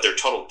 But their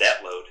total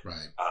debt load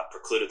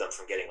precluded them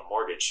from getting a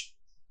mortgage.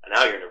 And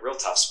now you're in a real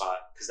tough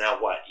spot, because now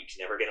what? You can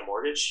never get a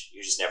mortgage?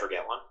 You just never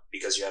get one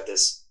because you have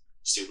this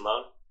student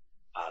loan?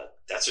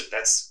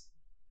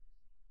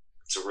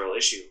 It's a real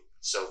issue.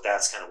 So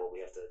that's kind of what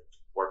we have to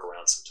work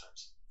around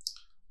sometimes.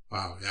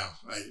 Wow, yeah.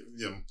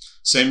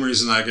 Same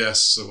reason, I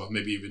guess, well,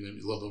 maybe even a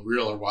little bit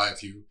realer, why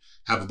if you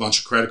have a bunch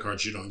of credit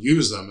cards, you don't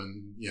use them,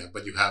 and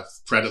but you have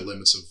credit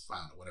limits of,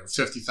 I don't know, whatever,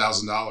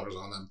 $50,000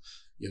 on them,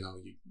 you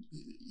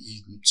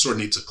sort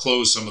of need to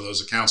close some of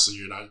those accounts that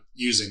you're not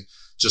using,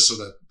 just so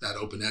that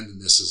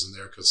open-endedness isn't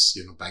there, because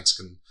banks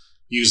can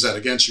use that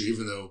against you,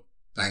 even though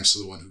banks are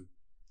the one who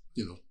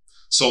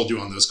sold you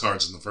on those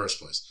cards in the first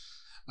place.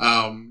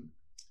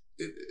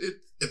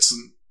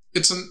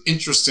 It's an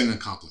interesting and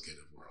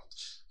complicated world,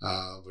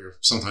 where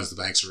sometimes the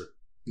banks are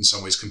in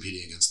some ways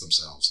competing against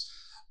themselves.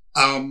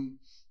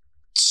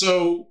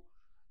 So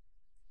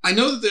I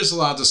know that there's a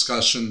lot of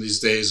discussion these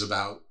days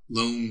about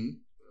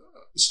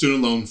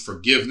student loan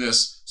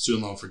forgiveness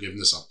up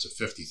to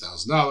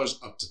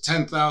 $50,000, up to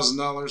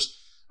 $10,000.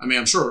 I mean,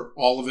 I'm sure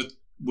all of it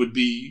would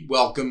be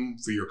welcome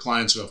for your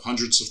clients who have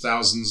hundreds of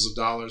thousands of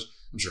dollars.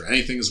 I'm sure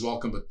anything is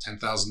welcome, but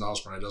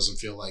 $10,000 probably doesn't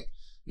feel like,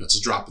 it's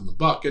a drop in the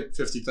bucket.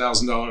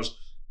 $50,000,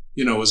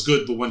 is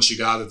good, but once you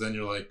got it, then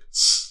you're like,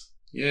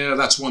 yeah,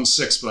 that's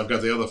 1/6, but I've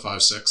got the other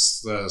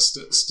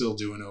 5/6 still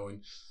due and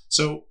owing.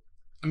 So,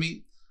 I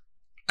mean,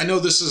 I know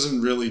this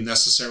isn't really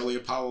necessarily a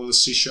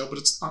policy show, but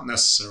it's not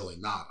necessarily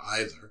not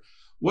either.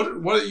 What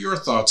are your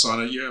thoughts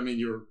on it? You're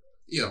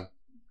you're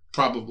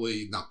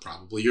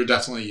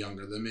definitely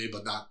younger than me,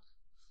 but not,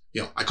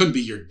 I couldn't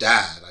be your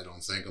dad, I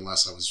don't think,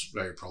 unless I was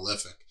very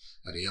prolific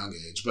at a young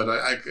age. But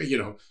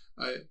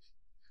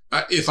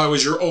if I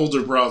was your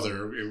older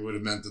brother, it would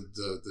have meant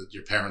that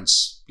your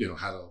parents,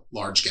 had a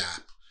large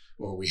gap,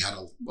 or we had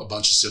a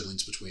bunch of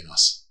siblings between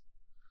us.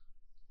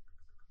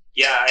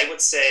 Yeah, I would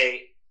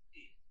say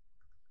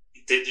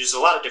there's a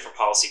lot of different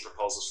policy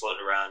proposals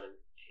floating around, and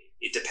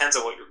it depends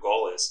on what your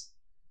goal is.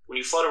 When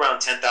you float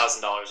around $10,000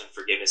 in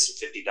forgiveness and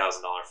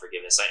 $50,000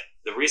 forgiveness,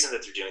 the reason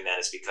that they're doing that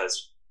is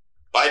because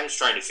Biden's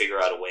trying to figure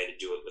out a way to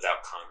do it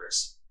without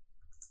Congress.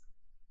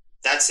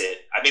 That's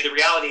it. I mean, the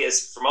reality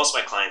is, for most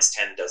of my clients,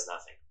 10 does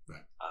nothing.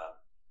 Right.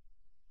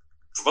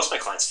 For most of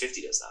my clients,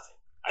 50 does nothing.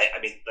 I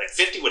mean,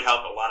 50 would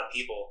help a lot of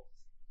people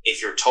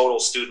if your total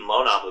student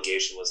loan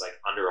obligation was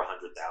under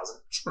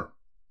 100,000. Sure.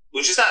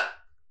 Which is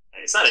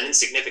it's not an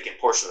insignificant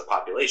portion of the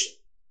population.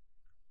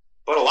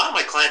 But a lot of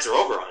my clients are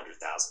over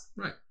 100,000.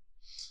 Right.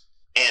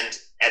 And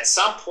at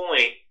some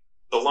point,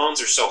 the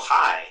loans are so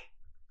high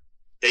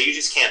that you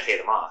just can't pay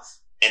them off.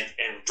 And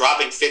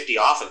dropping 50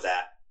 off of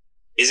that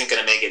isn't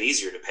going to make it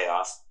easier to pay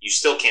off. You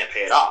still can't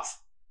pay it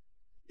off.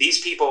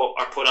 These people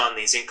are put on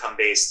these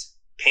income-based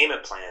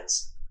payment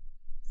plans.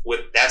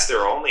 That's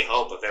their only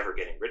hope of ever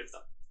getting rid of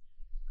them.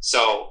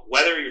 So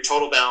whether your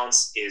total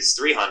balance is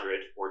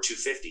 300 or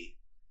 250,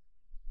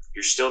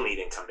 you still need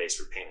income-based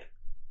repayment.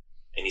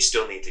 And you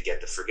still need to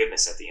get the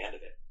forgiveness at the end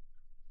of it.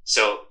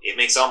 So it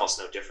makes almost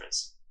no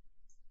difference.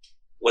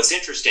 What's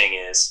interesting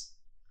is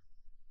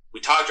we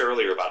talked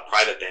earlier about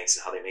private banks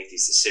and how they make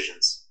these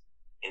decisions,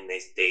 and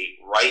they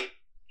write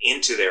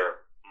into their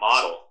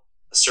model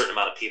a certain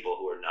amount of people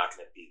who are not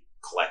going to be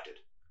collected.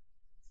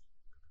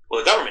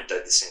 Well, the government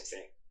did the same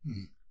thing.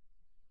 Mm-hmm.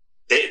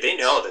 They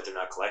know that they're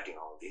not collecting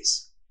all of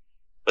these.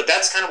 But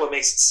that's kind of what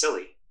makes it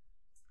silly.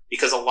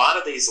 Because a lot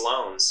of these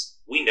loans,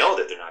 we know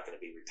that they're not going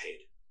to be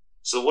repaid.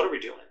 So what are we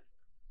doing?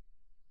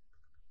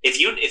 If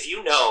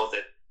you know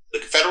that the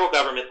federal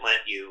government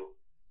lent you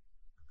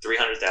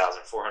 $300,000,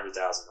 $400,000,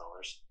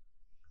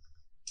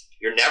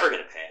 you're never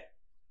going to pay it.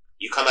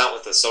 You come out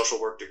with a social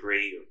work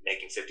degree, you're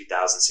making $50,000,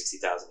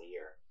 $60,000 a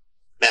year.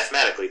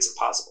 Mathematically, it's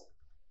impossible.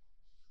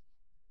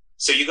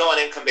 So you go on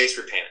income-based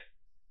repayment,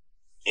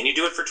 and you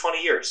do it for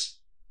 20 years,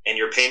 and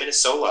your payment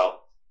is so low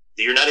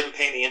that you're not even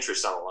paying the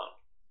interest on the loan.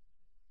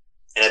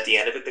 And at the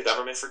end of it, the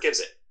government forgives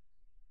it.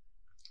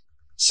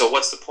 So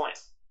what's the point?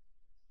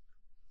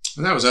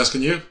 And I was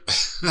asking you.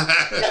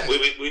 Yeah,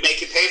 we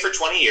make you pay for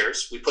 20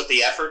 years. We put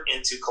the effort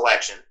into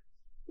collection.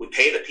 We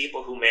pay the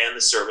people who man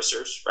the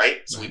servicers,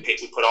 right? So right.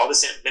 we put all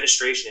this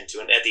administration into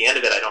it, and at the end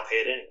of it, I don't pay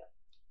it anyway.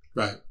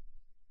 Right.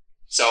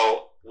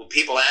 So when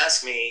people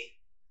ask me,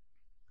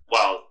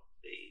 well,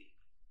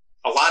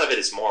 a lot of it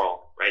is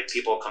moral, right?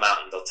 People come out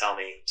and they'll tell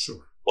me,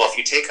 sure. Well, if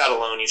you take out a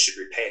loan, you should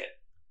repay it.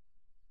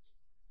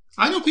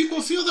 I know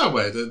people feel that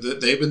way.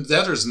 They've been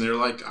debtors, and they're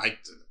like,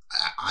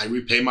 I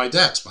repay my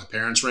debts. My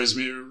parents raised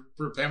me to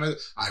repay my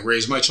debts. I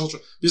raise my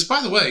children. Because,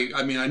 by the way,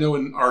 I mean, I know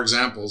in our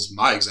examples,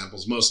 my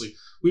examples mostly,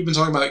 we've been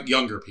talking about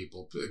younger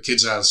people,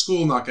 kids out of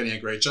school, not getting a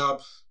great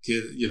job,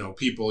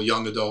 people,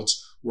 young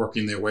adults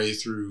working their way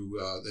through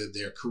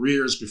their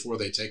careers before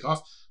they take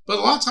off. But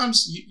a lot of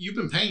times you've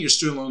been paying your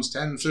student loans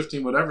 10,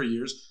 15, whatever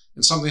years,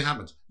 and something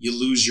happens. You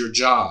lose your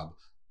job.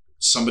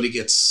 Somebody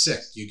gets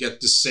sick. You get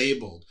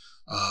disabled.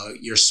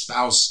 Your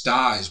spouse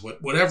dies.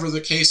 Whatever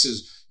the case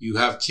is, you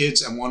have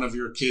kids, and one of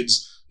your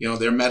kids,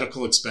 their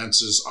medical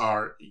expenses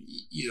are,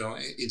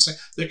 insane.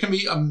 There can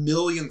be a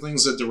million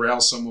things that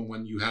derail someone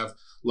when you have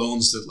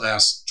loans that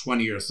last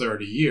 20 or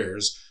 30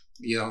 years.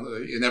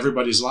 In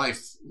everybody's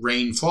life,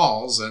 rain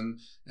falls, and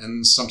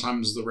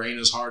sometimes the rain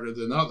is harder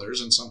than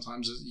others, and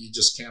sometimes you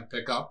just can't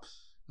pick up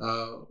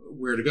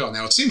where to go.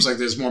 Now, it seems like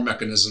there's more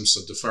mechanisms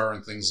to defer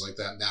and things like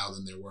that now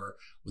than there were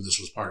when this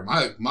was part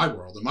of my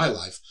world and my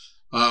life.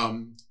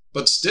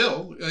 But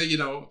still,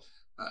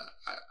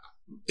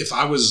 if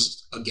I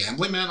was a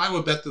gambling man, I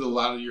would bet that a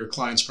lot of your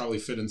clients probably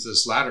fit into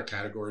this latter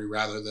category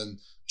rather than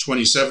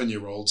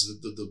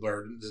 27-year-olds.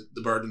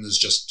 The burden is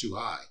just too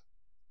high.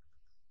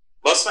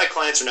 Most of my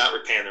clients are not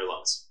repaying their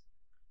loans.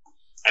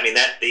 I mean,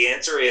 the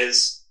answer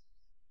is,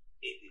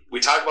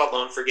 we talk about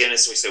loan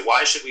forgiveness and we say,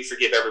 why should we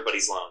forgive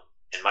everybody's loan?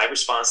 And my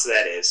response to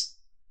that is,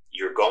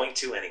 you're going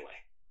to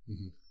anyway.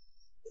 Mm-hmm.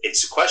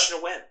 It's a question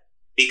of when.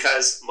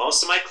 Because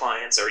most of my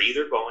clients are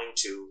either they're going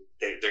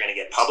to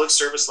get public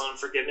service loan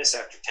forgiveness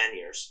after 10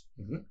 years.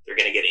 Mm-hmm. They're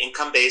going to get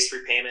income-based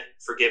repayment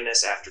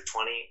forgiveness after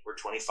 20 or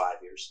 25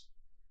 years.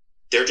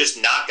 They're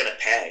just not going to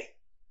pay.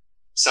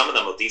 Some of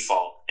them will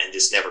default and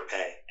just never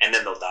pay, and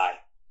then they'll die.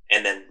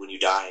 And then when you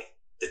die,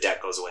 the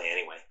debt goes away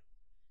anyway.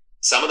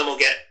 Some of them will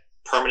get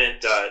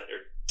permanent or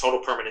total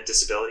permanent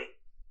disability.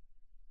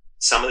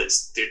 Some of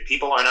the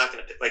people are not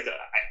going to,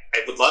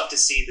 I would love to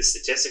see the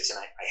statistics, and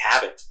I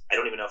haven't. I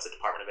don't even know if the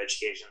Department of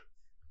Education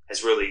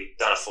has really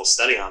done a full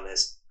study on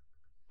this.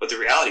 But the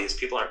reality is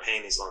people aren't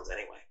paying these loans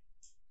anyway.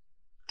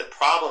 The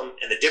problem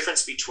and the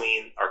difference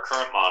between our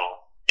current model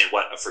and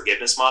what a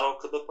forgiveness model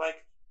could look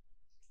like,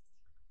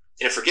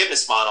 in a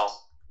forgiveness model,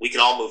 we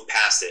can all move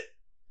past it.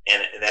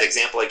 And in that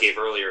example I gave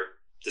earlier,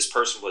 this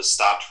person was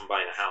stopped from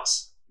buying a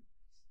house.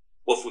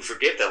 Well, if we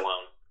forgive that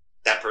loan,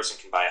 that person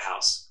can buy a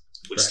house,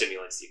 which right.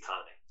 stimulates the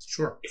economy.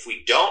 Sure. If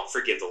we don't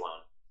forgive the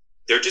loan,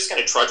 they're just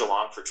going to trudge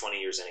along for 20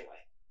 years anyway.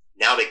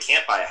 Now they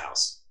can't buy a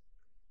house.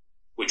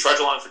 We trudge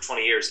along for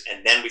 20 years,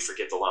 and then we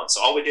forgive the loan.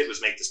 So all we did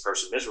was make this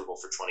person miserable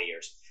for 20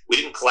 years. We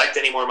didn't collect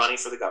any more money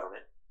for the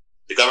government.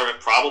 The government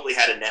probably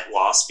had a net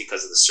loss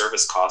because of the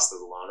service cost of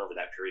the loan over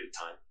that period of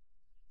time.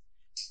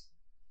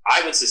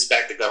 I would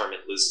suspect the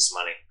government loses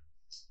money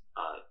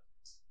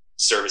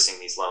servicing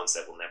these loans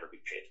that will never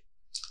be paid.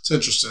 It's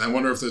interesting. I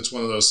wonder if it's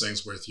one of those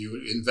things where if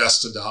you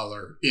invest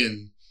 $1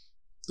 in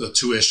the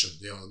tuition,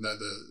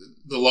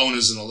 the loan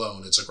isn't a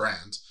loan, it's a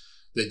grant,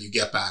 that you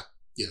get back,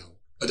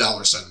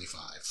 $1.75,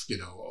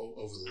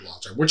 over the long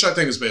term, which I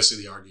think is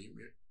basically the argument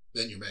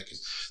that you're making.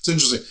 It's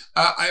interesting.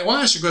 I want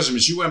to ask you a question,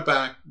 because you went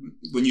back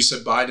when you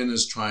said Biden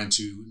is trying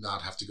to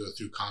not have to go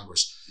through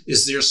Congress.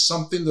 Is there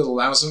something that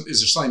allows them,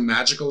 is there something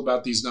magical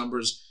about these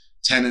numbers,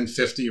 10 and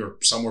 50, or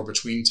somewhere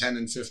between 10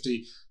 and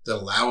 50, that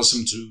allows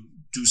him to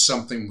do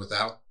something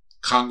without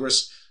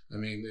Congress? I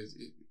mean,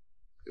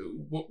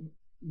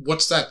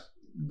 what's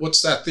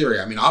that theory?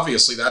 I mean,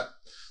 obviously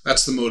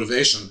that's the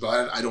motivation,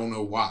 but I don't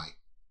know why.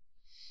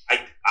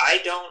 I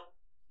don't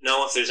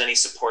know if there's any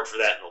support for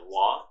that in the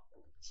law.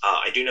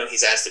 I do know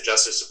he's asked the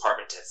Justice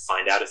Department to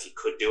find out if he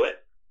could do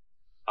it.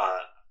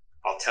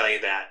 I'll tell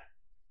you that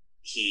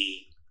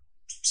he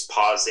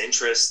paused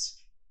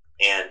interest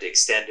and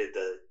extended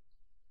the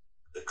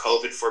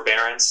COVID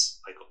forbearance,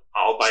 like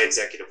all by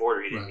executive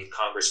order. He didn't need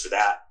Congress for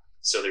that.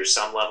 So there's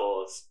some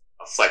level of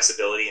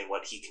flexibility in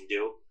what he can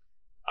do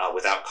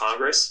without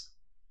Congress.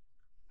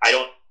 I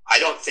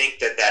don't think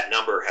that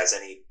number has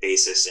any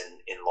basis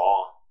in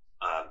law.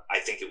 I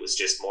think it was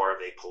just more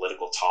of a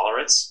political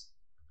tolerance.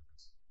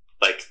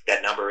 Like,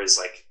 that number is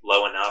like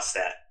low enough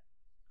that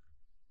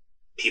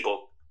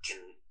people can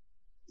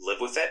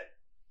live with it,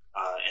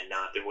 and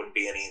there wouldn't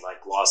be any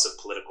like loss of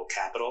political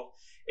capital.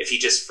 If he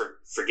just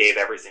forgave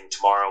everything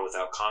tomorrow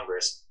without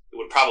Congress, it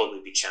would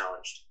probably be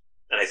challenged.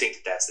 And I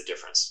think that's the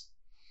difference.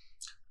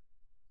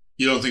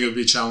 You don't think it would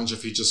be challenged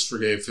if he just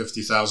forgave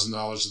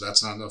 $50,000?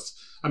 That's not enough.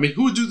 I mean,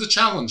 who would do the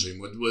challenging?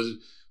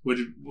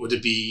 Would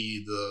it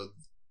be the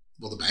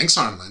banks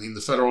aren't lending,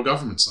 the federal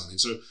government's lending.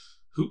 So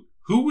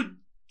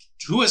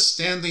who has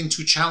standing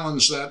to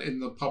challenge that in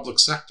the public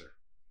sector?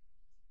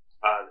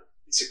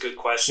 It's a good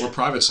question. Or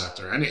private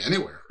sector,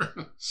 anywhere.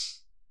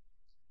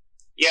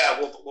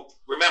 Yeah, well,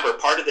 remember,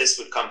 part of this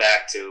would come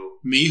back to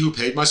me, who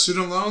paid my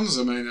student loans.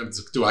 I mean,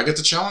 do I get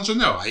the challenge or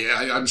no?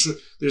 I'm sure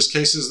there's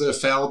cases that have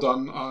failed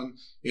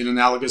in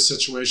analogous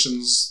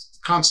situations,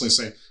 constantly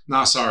saying,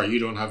 "Nah, sorry, you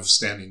don't have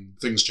standing.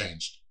 Things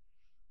changed."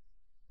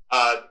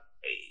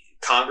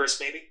 Congress,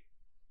 maybe.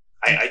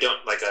 I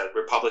don't, like a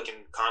Republican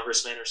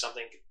congressman or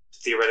something, could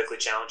theoretically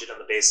challenge it on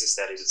the basis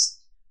that it is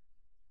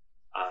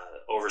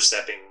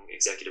overstepping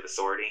executive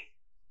authority.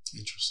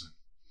 Interesting.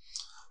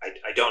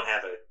 I don't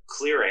have a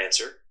clear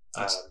answer.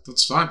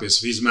 That's fine, because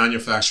if he's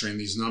manufacturing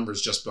these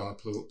numbers just on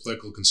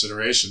political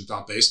consideration,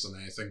 not based on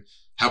anything,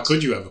 how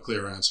could you have a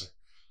clear answer?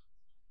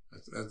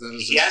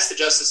 He asked the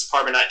Justice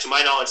Department. To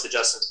my knowledge, the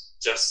Justice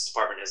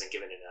Department hasn't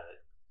given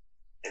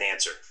an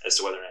answer as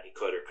to whether or not he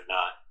could or could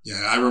not.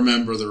 Yeah, I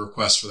remember the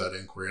request for that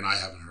inquiry, and I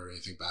haven't heard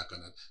anything back on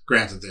it.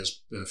 Granted,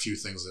 there's been a few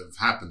things that have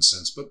happened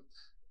since, but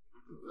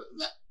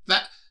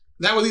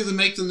that would either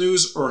make the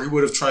news, or he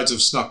would have tried to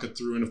have snuck it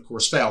through and, of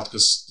course, failed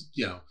because,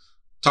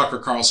 Tucker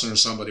Carlson or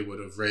somebody would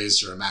have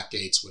raised, or Matt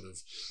Gaetz would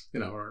have,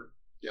 or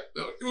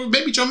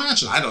maybe Joe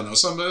Manchin. I don't know.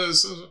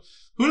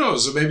 Who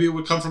knows? Or maybe it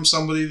would come from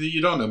somebody that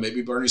you don't know.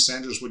 Maybe Bernie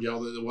Sanders would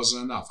yell that it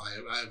wasn't enough. I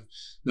have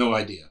no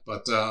idea.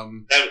 But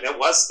that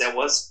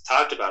was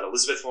talked about.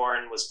 Elizabeth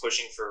Warren was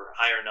pushing for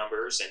higher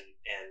numbers, and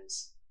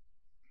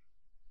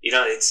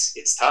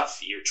it's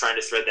tough. You're trying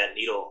to thread that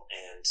needle,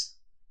 and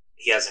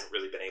he hasn't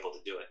really been able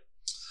to do it.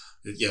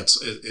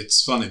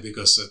 It's funny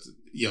because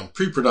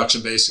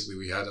pre-production, basically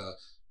we had a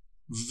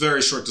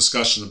very short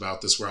discussion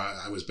about this where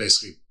I was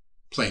basically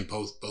playing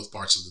both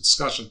parts of the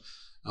discussion.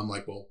 I'm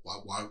like, well,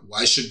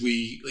 why should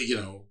we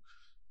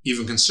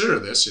even consider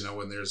this?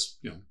 When there's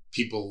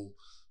people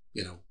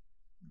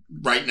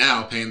right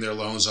now paying their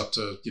loans up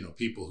to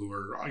people who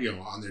are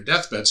on their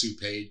deathbeds who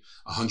paid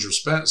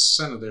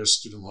 100% of their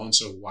student loans.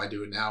 So why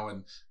do it now?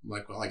 And I'm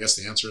like, well, I guess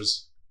the answer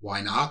is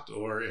why not?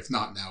 Or if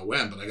not now,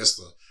 when? But I guess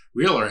the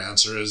realer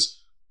answer is,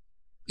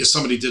 if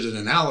somebody did an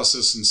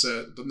analysis and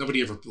said, but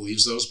nobody ever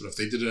believes those, but if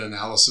they did an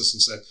analysis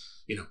and said,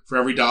 for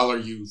every dollar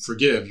you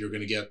forgive, you're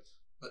going to get,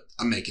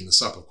 I'm making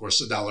this up, of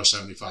course,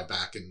 $1.75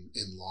 back in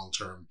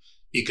long-term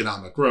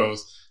economic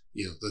growth,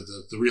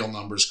 the real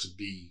numbers could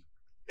be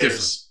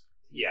different.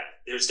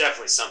 There's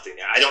definitely something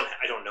there. I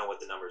don't know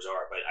what the numbers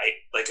are, but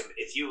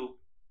if you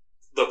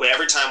look,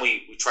 every time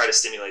we try to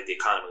stimulate the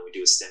economy, we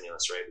do a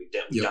stimulus, right? We've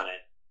done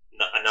it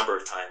a number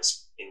of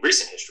times in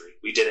recent history.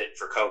 We did it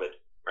for COVID,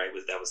 right?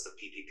 That was the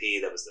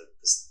PPP, that was the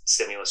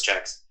stimulus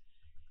checks.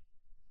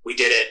 We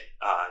did it.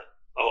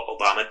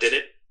 Obama did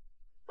it,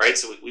 right?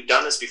 So we've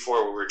done this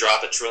before, where we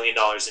drop $1 trillion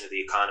into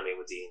the economy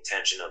with the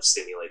intention of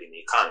stimulating the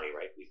economy,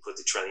 right? We put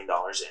the $1 trillion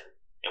in,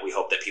 and we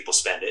hope that people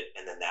spend it,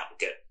 and then that will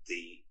get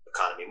the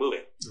economy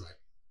moving. Right.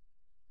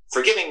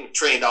 Forgiving $1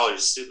 trillion of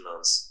student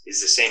loans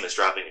is the same as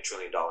dropping $1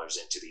 trillion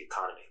into the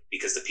economy,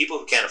 because the people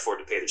who can't afford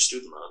to pay their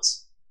student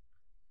loans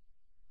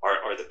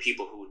are the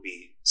people who would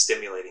be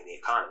stimulating the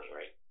economy,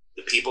 right?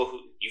 The people who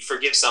you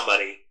forgive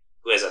somebody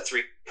who has a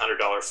 $300,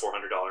 $400,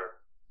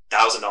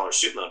 $1,000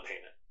 student loan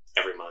payment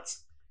every month,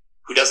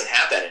 who doesn't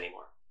have that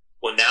anymore.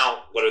 Well,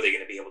 now what are they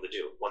going to be able to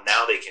do? Well,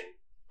 now they can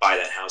buy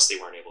that house they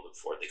weren't able to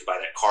afford. They can buy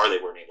that car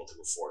they weren't able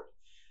to afford.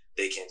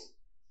 They can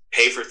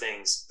pay for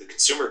things, the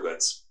consumer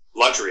goods,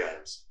 luxury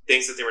items,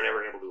 things that they were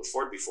never able to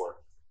afford before.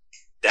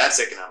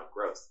 That's economic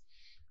growth.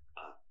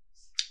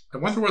 I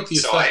wonder what the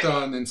effect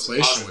on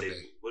inflation would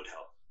be. Would help.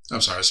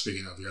 I'm sorry,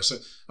 speaking of here. So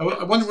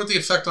I wonder what the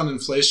effect on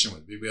inflation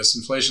would be, because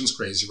inflation's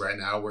crazy right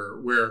now.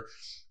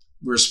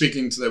 We're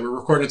speaking today. We're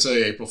recording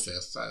today, April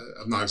 5th.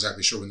 I'm not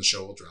exactly sure when the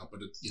show will drop,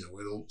 but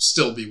it'll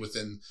still be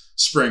within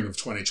spring of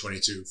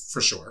 2022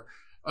 for sure.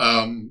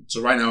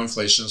 So right now,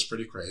 inflation is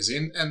pretty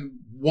crazy, and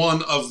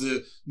one of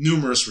the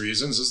numerous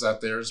reasons is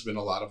that there's been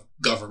a lot of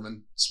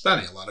government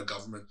spending, a lot of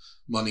government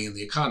money in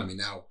the economy.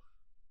 Now,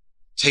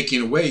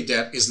 taking away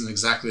debt isn't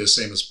exactly the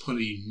same as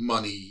putting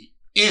money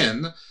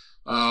in.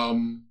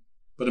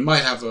 But it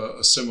might have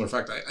a similar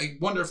effect. I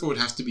wonder if it would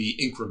have to be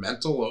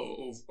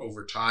incremental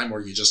over time,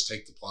 or you just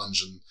take the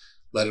plunge and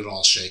let it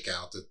all shake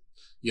out. That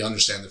you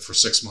understand that for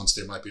 6 months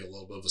there might be a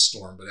little bit of a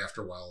storm, but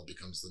after a while it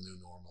becomes the new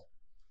normal.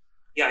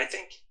 Yeah, I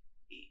think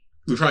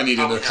We probably need an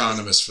Probably have-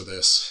 economist for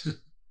this.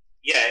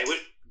 Yeah, it would.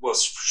 Well,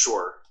 for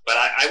sure. But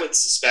I would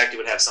suspect it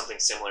would have something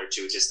similar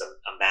to just a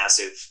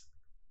massive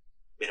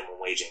minimum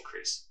wage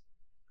increase.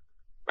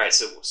 Right.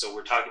 So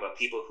we're talking about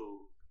people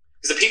who,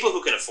 because the people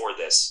who can afford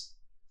this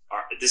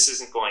this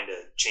isn't going to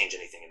change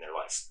anything in their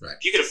life. Right.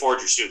 If you could afford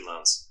your student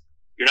loans,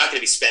 you're not going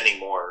to be spending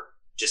more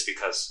just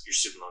because your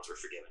student loans were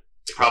forgiven.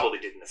 It probably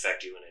didn't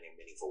affect you in any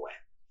meaningful way.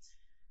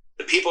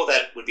 The people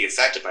that would be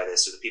affected by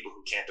this are the people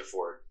who can't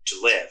afford to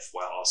live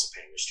while also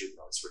paying their student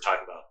loans. We're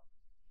talking about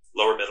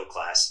lower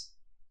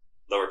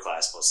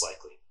class most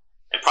likely,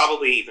 and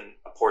probably even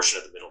a portion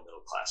of the middle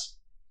class.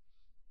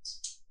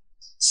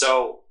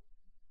 So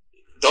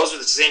those are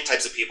the same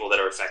types of people that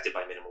are affected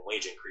by minimum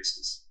wage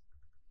increases.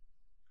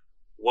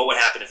 What would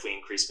happen if we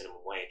increase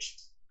minimum wage?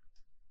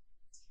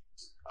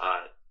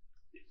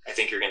 I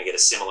think you're going to get a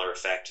similar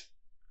effect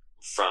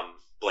from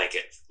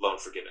blanket loan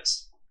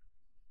forgiveness.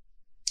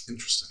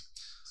 Interesting.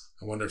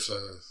 I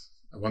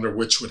wonder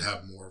which would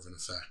have more of an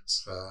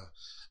effect.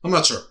 I'm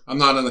not sure. I'm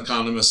not an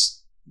economist.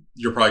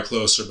 You're probably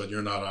closer, but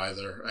you're not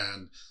either.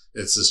 And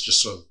it's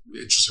just so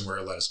interesting where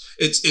it led us.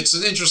 It's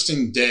an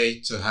interesting day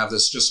to have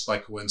this just by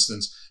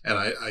coincidence. And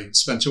I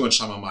spend too much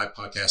time on my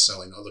podcast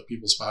selling other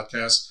people's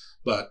podcasts,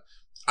 but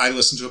I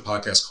listen to a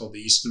podcast called The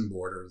Eastern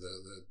Border.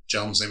 The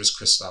gentleman's name is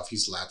Christoph.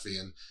 He's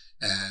Latvian.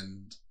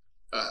 And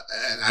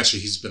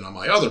actually, he's been on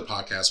my other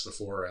podcast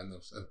before. And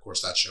of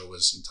course, that show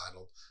was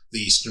entitled The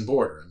Eastern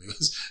Border. I mean,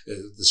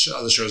 the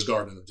other show is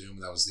Garden of Doom,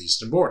 and that was The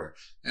Eastern Border.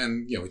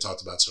 And, we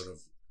talked about sort of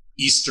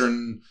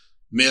Eastern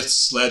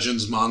myths,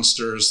 legends,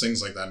 monsters,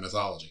 things like that,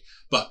 mythology.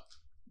 But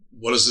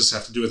what does this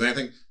have to do with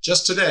anything?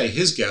 Just today,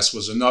 his guest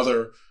was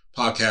another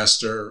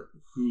podcaster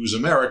who's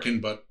American,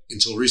 but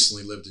until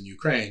recently lived in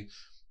Ukraine.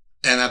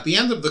 And at the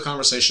end of the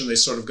conversation, they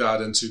sort of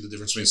got into the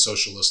difference between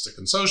socialistic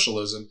and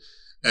socialism,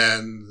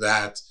 and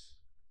that,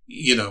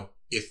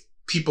 if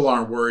people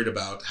aren't worried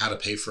about how to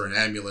pay for an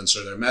ambulance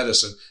or their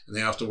medicine, and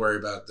they don't have to worry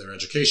about their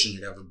education,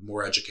 you have a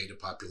more educated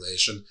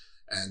population,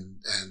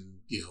 and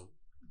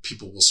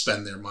people will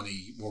spend their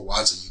money more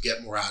wisely. You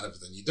get more out of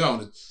it than you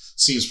don't. It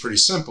seems pretty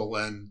simple.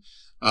 And,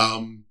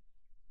 and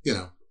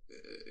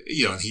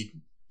he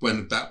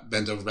went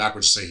bent over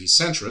backwards to say he's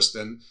centrist.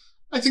 And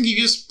I think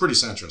he is pretty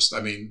centrist.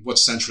 I mean,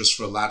 what's centrist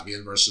for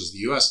Latvian versus the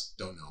U.S.?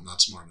 Don't know. I'm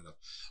not smart enough.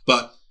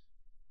 But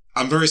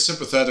I'm very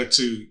sympathetic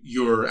to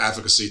your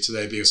advocacy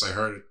today, because I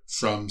heard it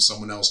from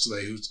someone else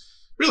today who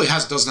really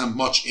doesn't have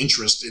much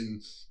interest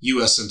in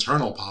U.S.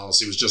 internal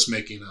policy. Was just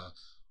making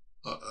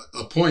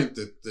a point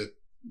that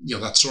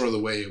that's sort of the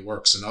way it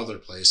works in other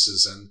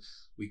places, and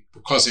we're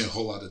causing a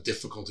whole lot of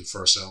difficulty for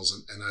ourselves.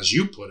 And as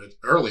you put it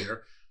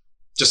earlier,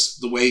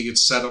 just the way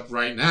it's set up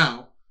right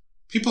now,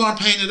 people aren't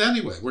paying it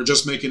anyway. We're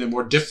just making it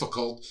more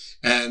difficult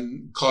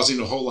and causing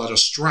a whole lot of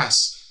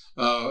stress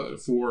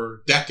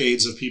for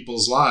decades of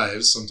people's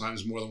lives,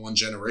 sometimes more than one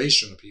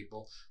generation of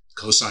people,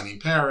 co-signing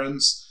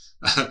parents,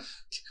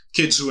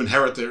 kids who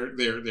inherit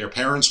their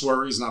parents'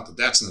 worries, not the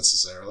debts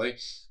necessarily.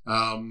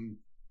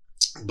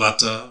 But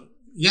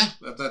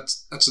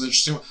that's an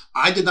interesting one.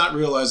 I did not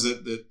realize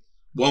that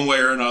one way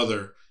or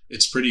another,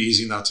 it's pretty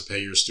easy not to pay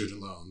your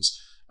student loans.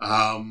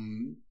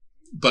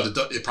 But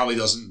it probably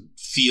doesn't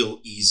feel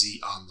easy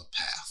on the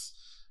path.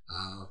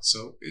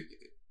 So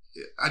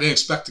I didn't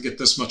expect to get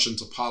this much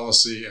into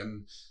policy,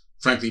 and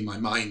frankly, my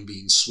mind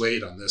being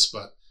swayed on this,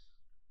 but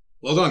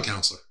well done,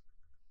 Counselor.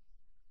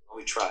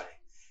 We try.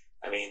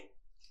 I mean,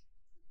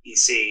 you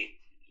see,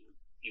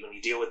 when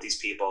you deal with these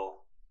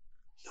people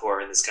who are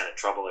in this kind of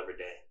trouble every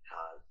day,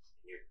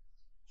 you're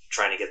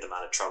trying to get them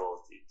out of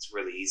trouble, it's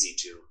really easy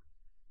to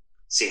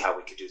see how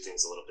we could do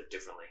things a little bit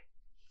differently.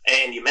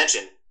 And you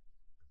mentioned,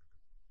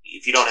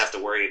 if you don't have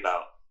to worry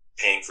about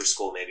paying for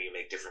school, maybe you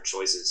make different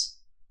choices.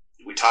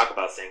 We talk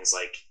about things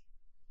like,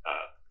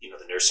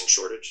 the nursing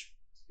shortage.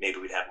 Maybe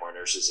we'd have more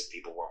nurses if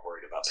people weren't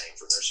worried about paying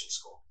for nursing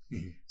school.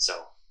 Mm-hmm.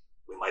 So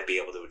we might be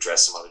able to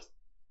address some other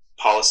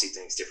policy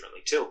things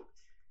differently too,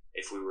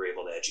 if we were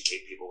able to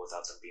educate people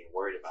without them being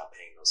worried about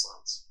paying those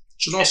loans.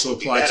 Should also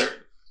apply to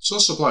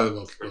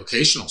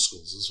vocational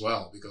schools as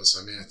well, because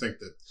I think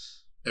that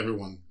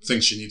everyone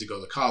thinks you need to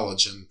go to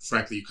college, and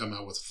frankly, you come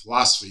out with a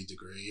philosophy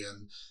degree,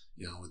 and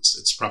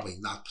it's probably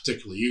not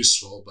particularly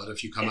useful. But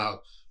if you come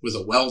out with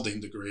a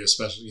welding degree,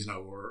 especially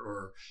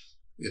or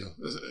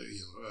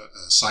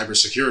a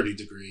cybersecurity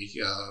degree,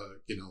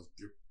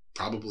 you're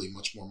probably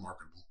much more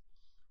marketable.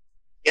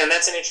 Yeah, and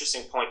that's an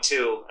interesting point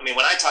too. I mean,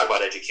 when I talk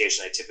about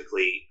education,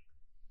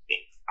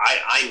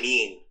 I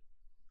mean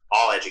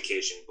all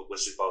education, but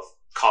which is both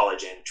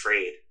college and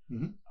trade.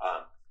 Mm-hmm.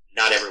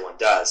 Not everyone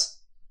does,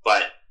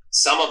 but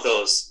some of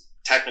those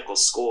technical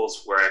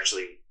schools were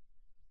actually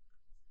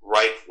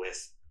ripe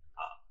with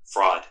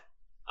fraud,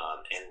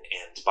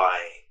 and by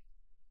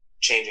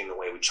changing the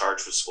way we charge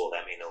for school,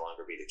 that may no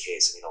longer be the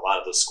case. I mean, a lot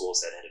of those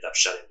schools that ended up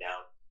shutting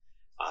down,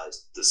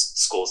 the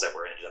schools that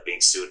ended up being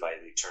sued by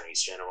the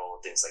attorneys general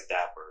and things like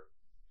that, were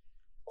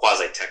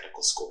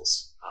quasi-technical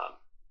schools.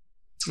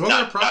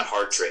 Not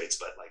hard trades,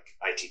 but like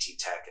ITT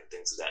Tech and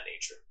things of that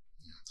nature.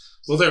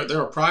 Well,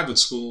 there are private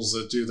schools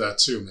that do that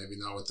too. Maybe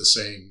not with the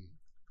same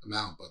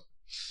amount, but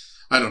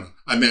I don't know.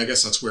 I mean, I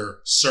guess that's where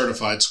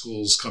certified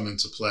schools come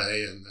into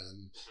play, and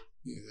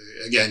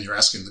again, you're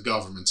asking the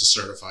government to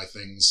certify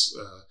things,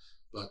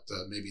 but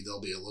maybe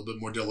they'll be a little bit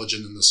more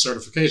diligent in the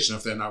certification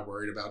if they're not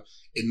worried about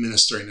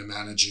administering and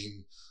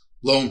managing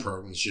loan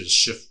programs. You just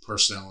shift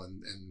personnel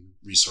and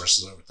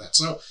resources over that.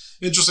 So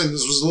interesting.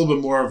 This was a little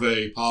bit more of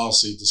a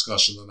policy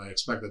discussion than I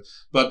expected.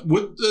 But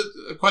would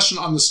a question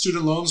on the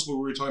student loans, where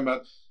we were talking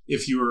about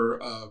if you were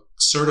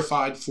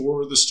certified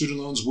for the student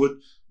loans,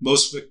 would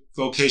most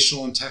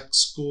vocational and tech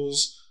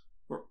schools,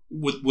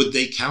 would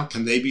they count?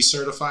 Can they be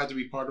certified to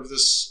be part of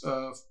this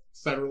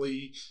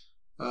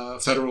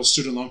federal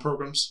student loan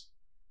programs?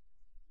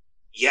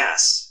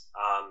 Yes,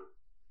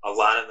 a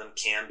lot of them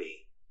can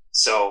be.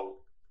 So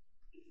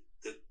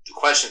the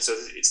question, so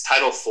it's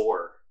Title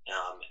IV,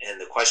 and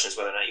the question is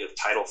whether or not you have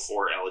Title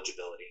IV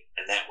eligibility.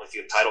 And that if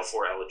you have Title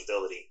IV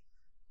eligibility,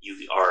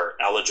 you are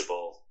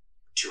eligible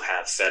to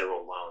have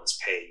federal loans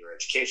pay your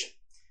education.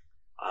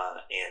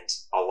 And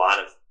a lot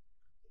of,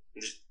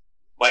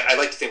 I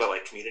like to think about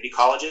like community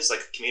colleges.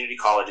 Like community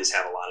colleges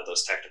have a lot of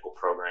those technical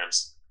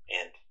programs,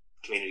 and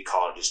community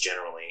colleges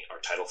generally are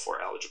Title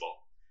IV eligible.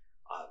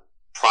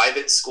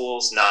 Private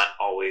schools, not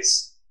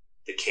always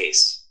the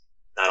case.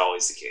 Not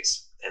always the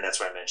case. And that's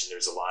why I mentioned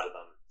there's a lot of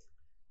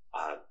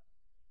them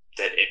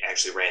that it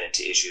actually ran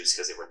into issues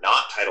because they were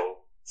not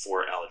Title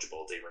IV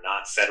eligible. They were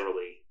not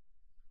federally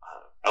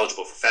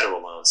eligible for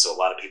federal loans. So a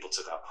lot of people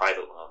took out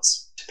private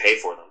loans to pay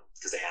for them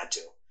because they had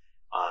to.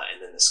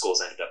 And then the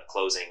schools ended up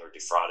closing or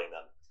defrauding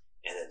them.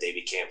 And then they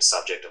became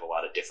subject of a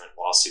lot of different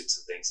lawsuits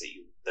and things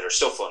that are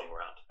still floating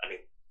around. I mean,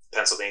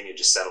 Pennsylvania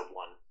just settled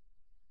one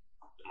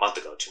a month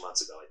ago, 2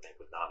 months ago, I think,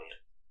 with Navient.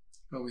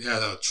 Well, we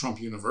had a Trump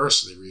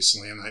University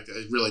recently, and I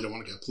really don't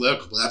want to get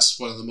political, but that's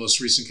one of the most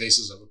recent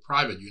cases of a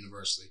private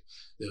university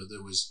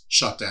that was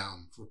shut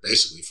down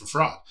basically for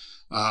fraud.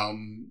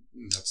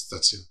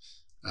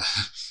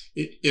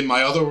 In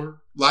my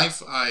other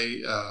life,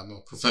 I'm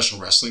a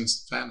professional wrestling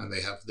fan, and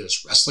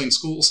there's wrestling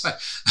schools.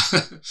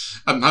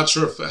 I'm not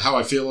sure how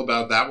I feel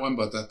about that one,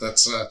 but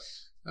that's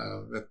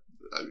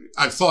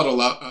I've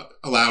thought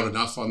aloud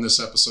enough on this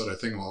episode. I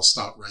think I'll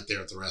stop right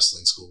there at the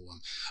wrestling school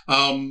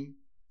one.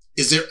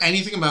 Is there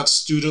anything about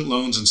student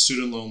loans and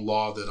student loan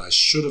law that I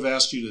should have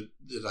asked you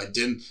that I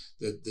didn't?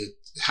 That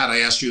had I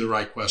asked you the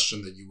right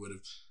question, that you would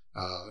have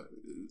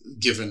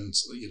given?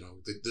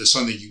 There's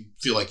something you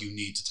feel like you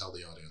need to tell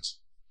the audience.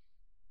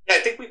 Yeah, I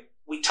think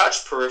we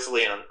touched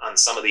peripherally on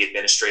some of the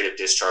administrative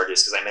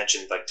discharges, because I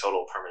mentioned like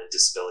total permanent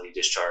disability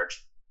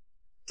discharge.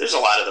 There's a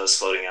lot of those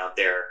floating out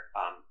there.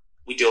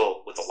 We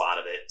deal with a lot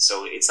of it,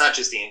 so it's not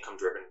just the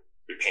income-driven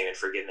repayment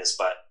forgiveness,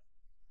 but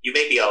you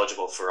may be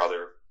eligible for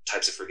other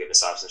types of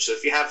forgiveness options. So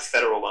if you have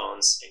federal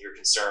loans and you're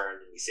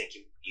concerned and you think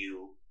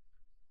you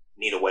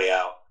need a way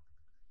out,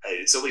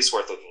 it's at least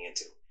worth looking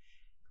into.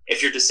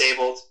 If you're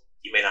disabled,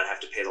 you may not have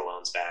to pay the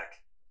loans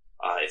back.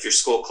 If your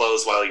school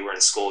closed while you were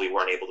in school, you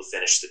weren't able to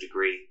finish the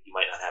degree, you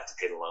might not have to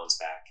pay the loans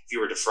back. If you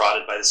were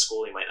defrauded by the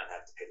school, you might not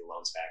have to pay the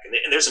loans back. And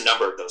there's a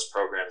number of those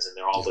programs, and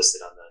they're all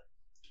listed on the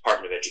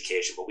Department of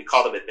Education, but we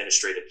call them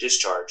administrative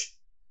discharge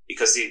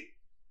because the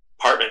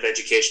Department of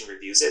Education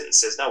reviews it and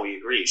says, no, we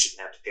agree, you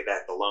shouldn't have to pay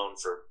back the loan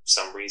for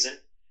some reason,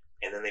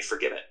 and then they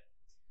forgive it.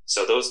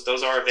 So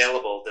those are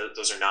available.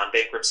 Those are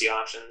non-bankruptcy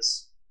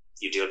options.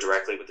 You deal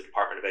directly with the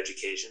Department of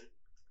Education,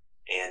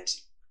 and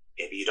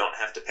maybe you don't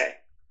have to pay.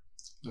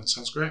 That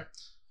sounds great.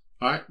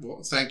 All right.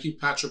 Well, thank you,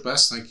 Patrick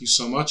Best. Thank you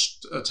so much.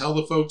 Tell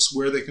the folks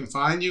where they can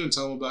find you, and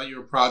tell them about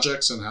your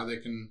projects and how they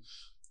can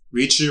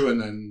reach you,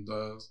 and then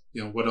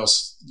what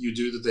else you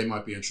do that they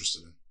might be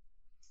interested in.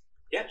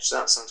 Yeah,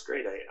 sounds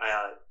great.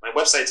 My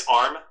website's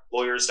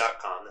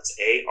armlawyers.com. That's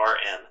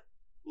ARM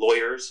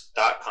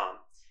lawyers.com.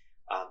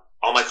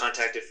 All my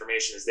contact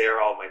information is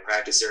there. All my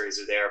practice areas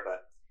are there,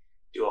 but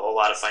do a whole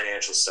lot of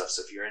financial stuff.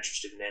 So if you're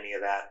interested in any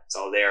of that, it's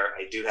all there.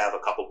 I do have a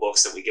couple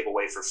books that we give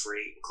away for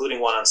free,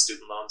 including one on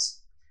student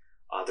loans.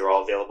 They're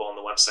all available on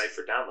the website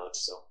for download.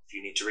 So if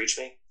you need to reach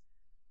me,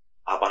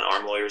 hop on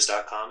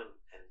armlawyers.com and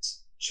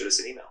shoot us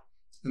an email.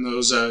 And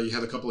those, you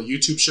had a couple of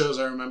YouTube shows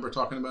I remember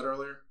talking about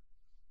earlier?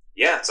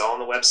 Yeah, it's all on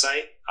the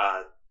website.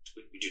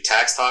 We do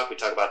tax talk. We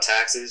talk about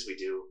taxes. We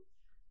do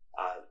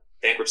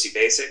bankruptcy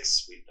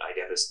basics. I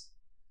have this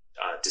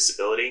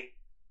disability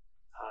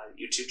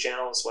YouTube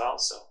channel as well.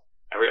 So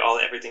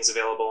everything's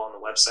available on the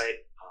website.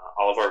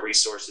 All of our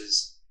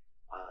resources,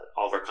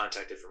 all of our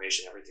contact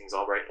information, everything's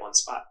all right in one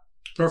spot.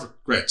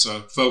 Perfect. Great.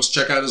 So folks,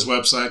 check out his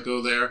website.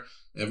 Go there.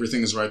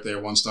 Everything is right there.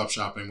 One-stop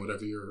shopping,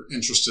 whatever you're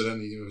interested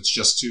in. It's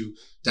just to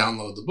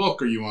download the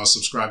book, or you want to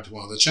subscribe to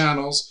one of the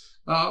channels.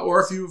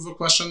 Or if you have a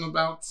question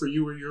about for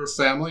you or your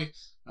family,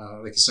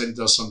 like I said, he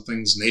does some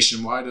things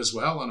nationwide as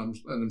well. And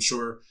I'm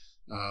sure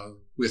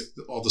with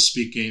all the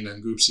speaking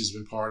and groups he's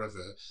been part of,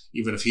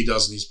 even if he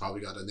doesn't, he's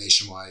probably got a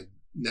nationwide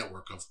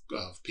network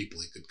of people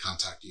he could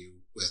contact you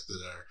with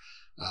that are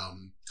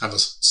have a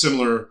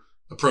similar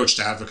approach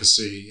to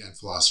advocacy and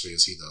philosophy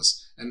as he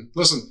does. And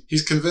listen,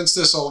 he's convinced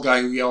this old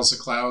guy who yells at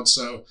clouds,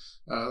 so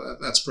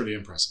that's pretty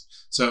impressive.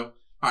 So,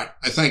 all right,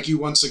 I thank you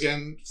once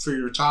again for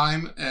your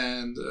time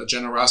and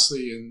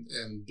generosity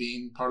and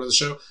being part of the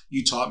show.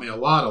 You taught me a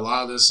lot. A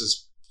lot of this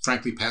is,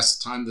 frankly,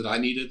 past the time that I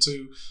needed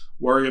to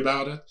worry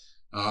about it.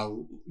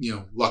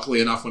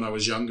 Luckily enough, when I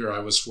was younger, I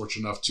was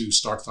fortunate enough to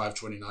start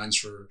 529s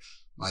for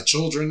my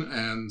children,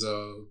 and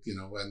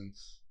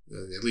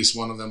at least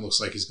one of them looks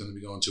like he's going to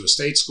be going to a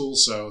state school,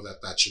 so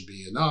that should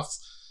be enough.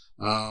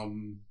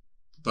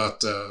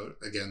 But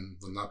again,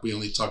 we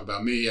only talk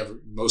about me.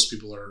 Most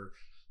people are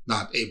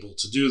not able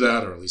to do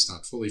that, or at least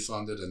not fully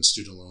funded, and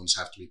student loans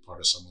have to be part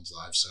of someone's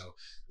life. So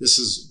this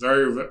is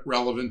very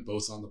relevant,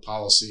 both on the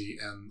policy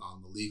and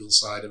on the legal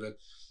side of it.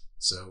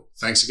 So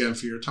thanks again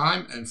for your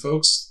time. And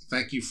folks,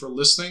 thank you for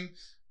listening.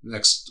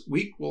 Next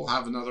week, we'll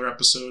have another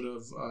episode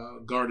of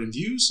Garden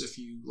Views. If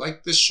you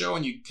like this show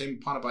and you came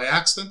upon it by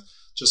accident,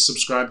 just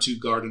subscribe to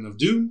Garden of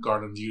Doom.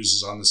 Garden Views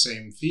is on the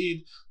same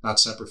feed, not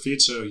separate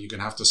feeds, so you're going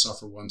to have to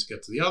suffer one to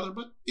get to the other,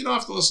 but you don't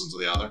have to listen to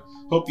the other.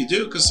 Hope you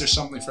do, because there's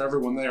something for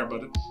everyone there.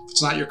 But if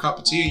it's not your cup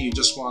of tea and you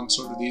just want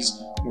sort of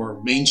these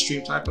more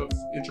mainstream type of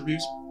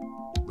interviews,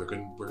 we're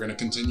going to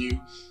continue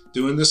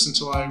doing this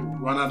until I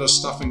run out of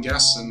stuff and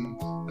guests, and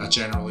that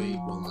generally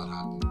will not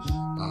happen.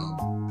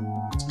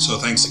 So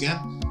thanks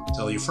again.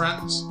 Tell your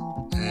friends,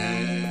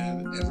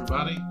 and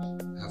everybody,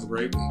 have a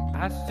great week.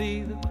 I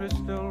see the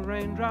crystal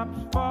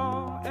raindrops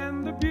fall,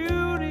 and the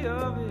beauty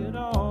of it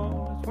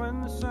all is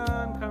when the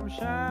sun comes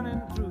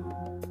shining through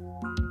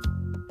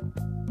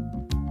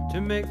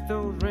to make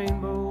those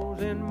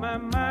rainbows in my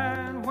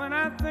mind. When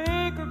I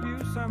think of you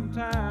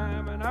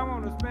sometime, and I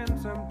want to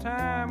spend some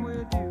time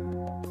with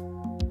you,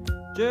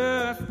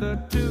 just the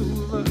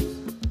two of us.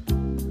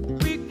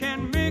 We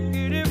can make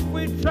it if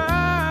we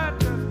try,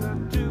 just the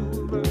two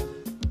of us.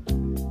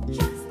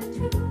 Just the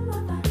two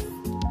of us.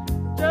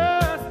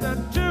 Just the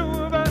two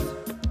of us.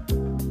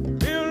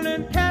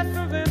 Building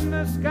castles in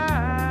the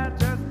sky,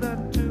 just the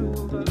two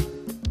of us.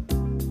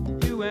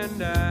 You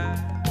and I.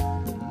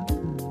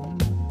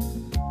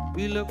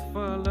 We look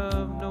for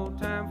love, no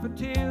time for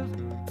tears.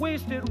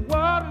 Wasted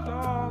water's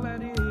all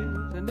that is,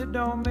 and it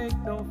don't make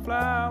no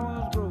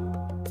flowers grow.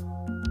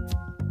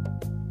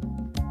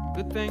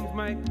 Good things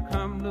might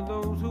come to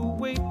those who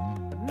wait,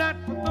 but not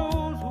for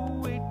those who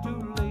wait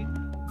too late.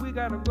 We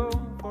gotta go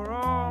for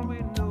all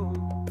we know.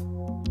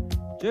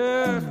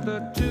 Just the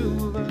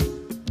two of us.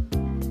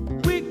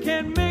 We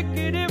can make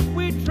it if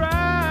we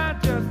try.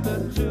 Just the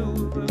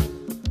two of us.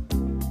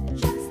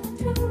 Just the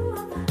two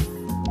of us.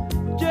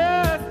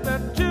 Just the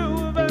two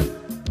of us.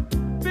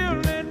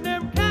 Building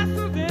them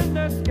castles in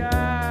the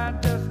sky.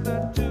 Just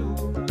the two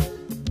of us.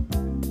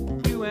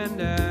 You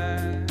and I.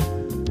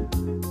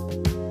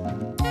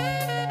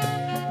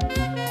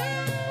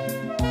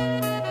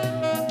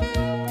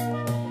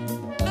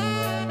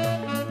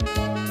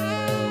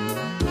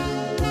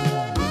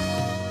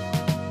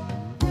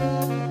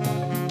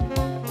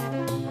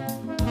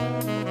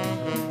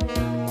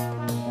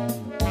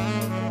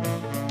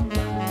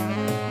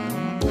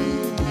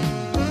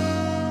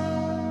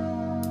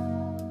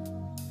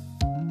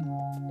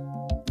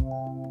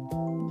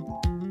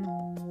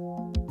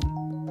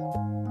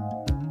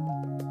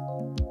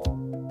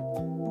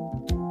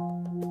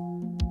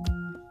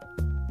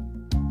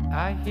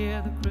 I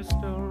hear the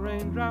crystal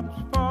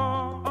raindrops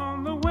fall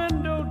on the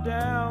window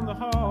down the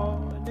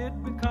hall, and it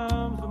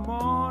becomes the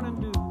morning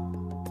dew.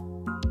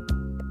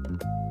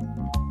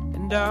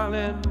 And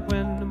darling,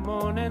 when the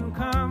morning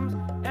comes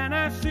and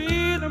I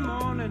see the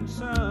morning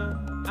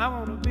sun, I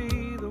want to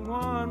be the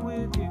one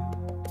with you.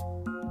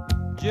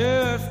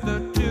 Just the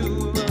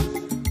two of us.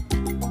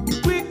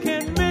 We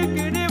can make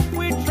it if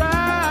we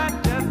try.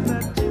 Just the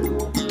two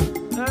of us.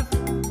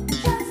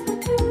 Just the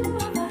two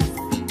of us.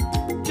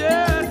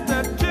 Just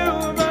the two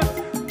of us.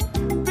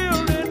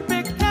 Building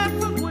big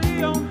castles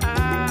way on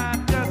high.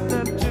 Just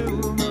the two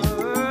of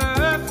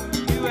us.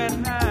 You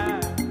and I.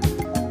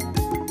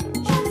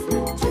 Just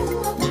the two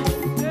of us.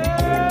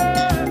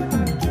 Just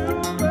the two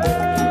of us.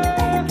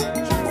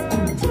 Just the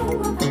two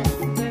of us.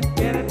 Let's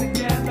get it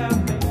together,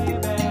 baby.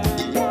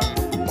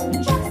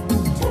 Just the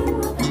two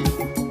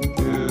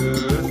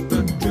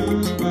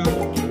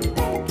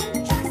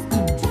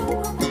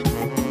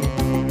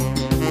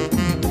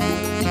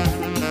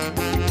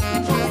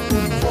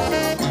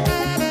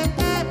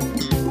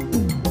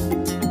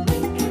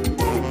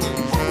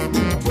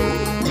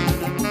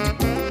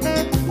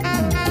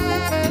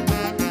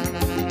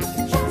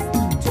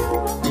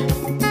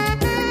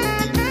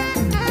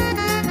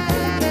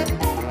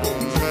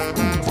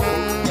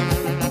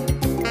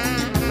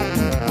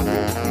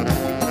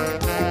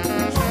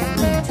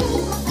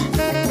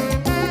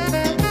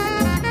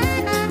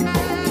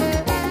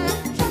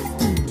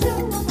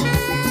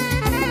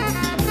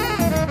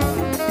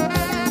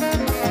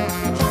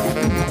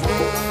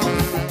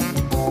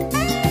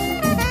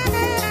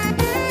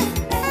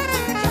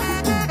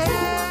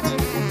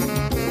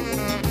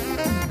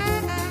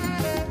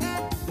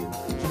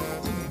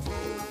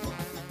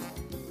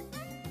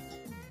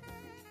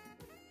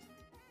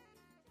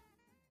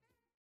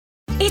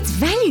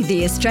Join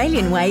the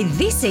Australian way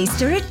this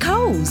Easter at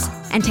Coles.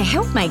 And to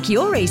help make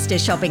your Easter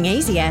shopping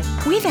easier,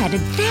 we've added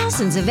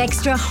thousands of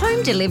extra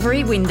home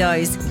delivery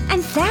windows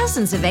and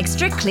thousands of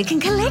extra click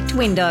and collect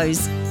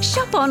windows.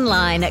 Shop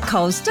online at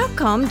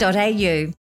coles.com.au.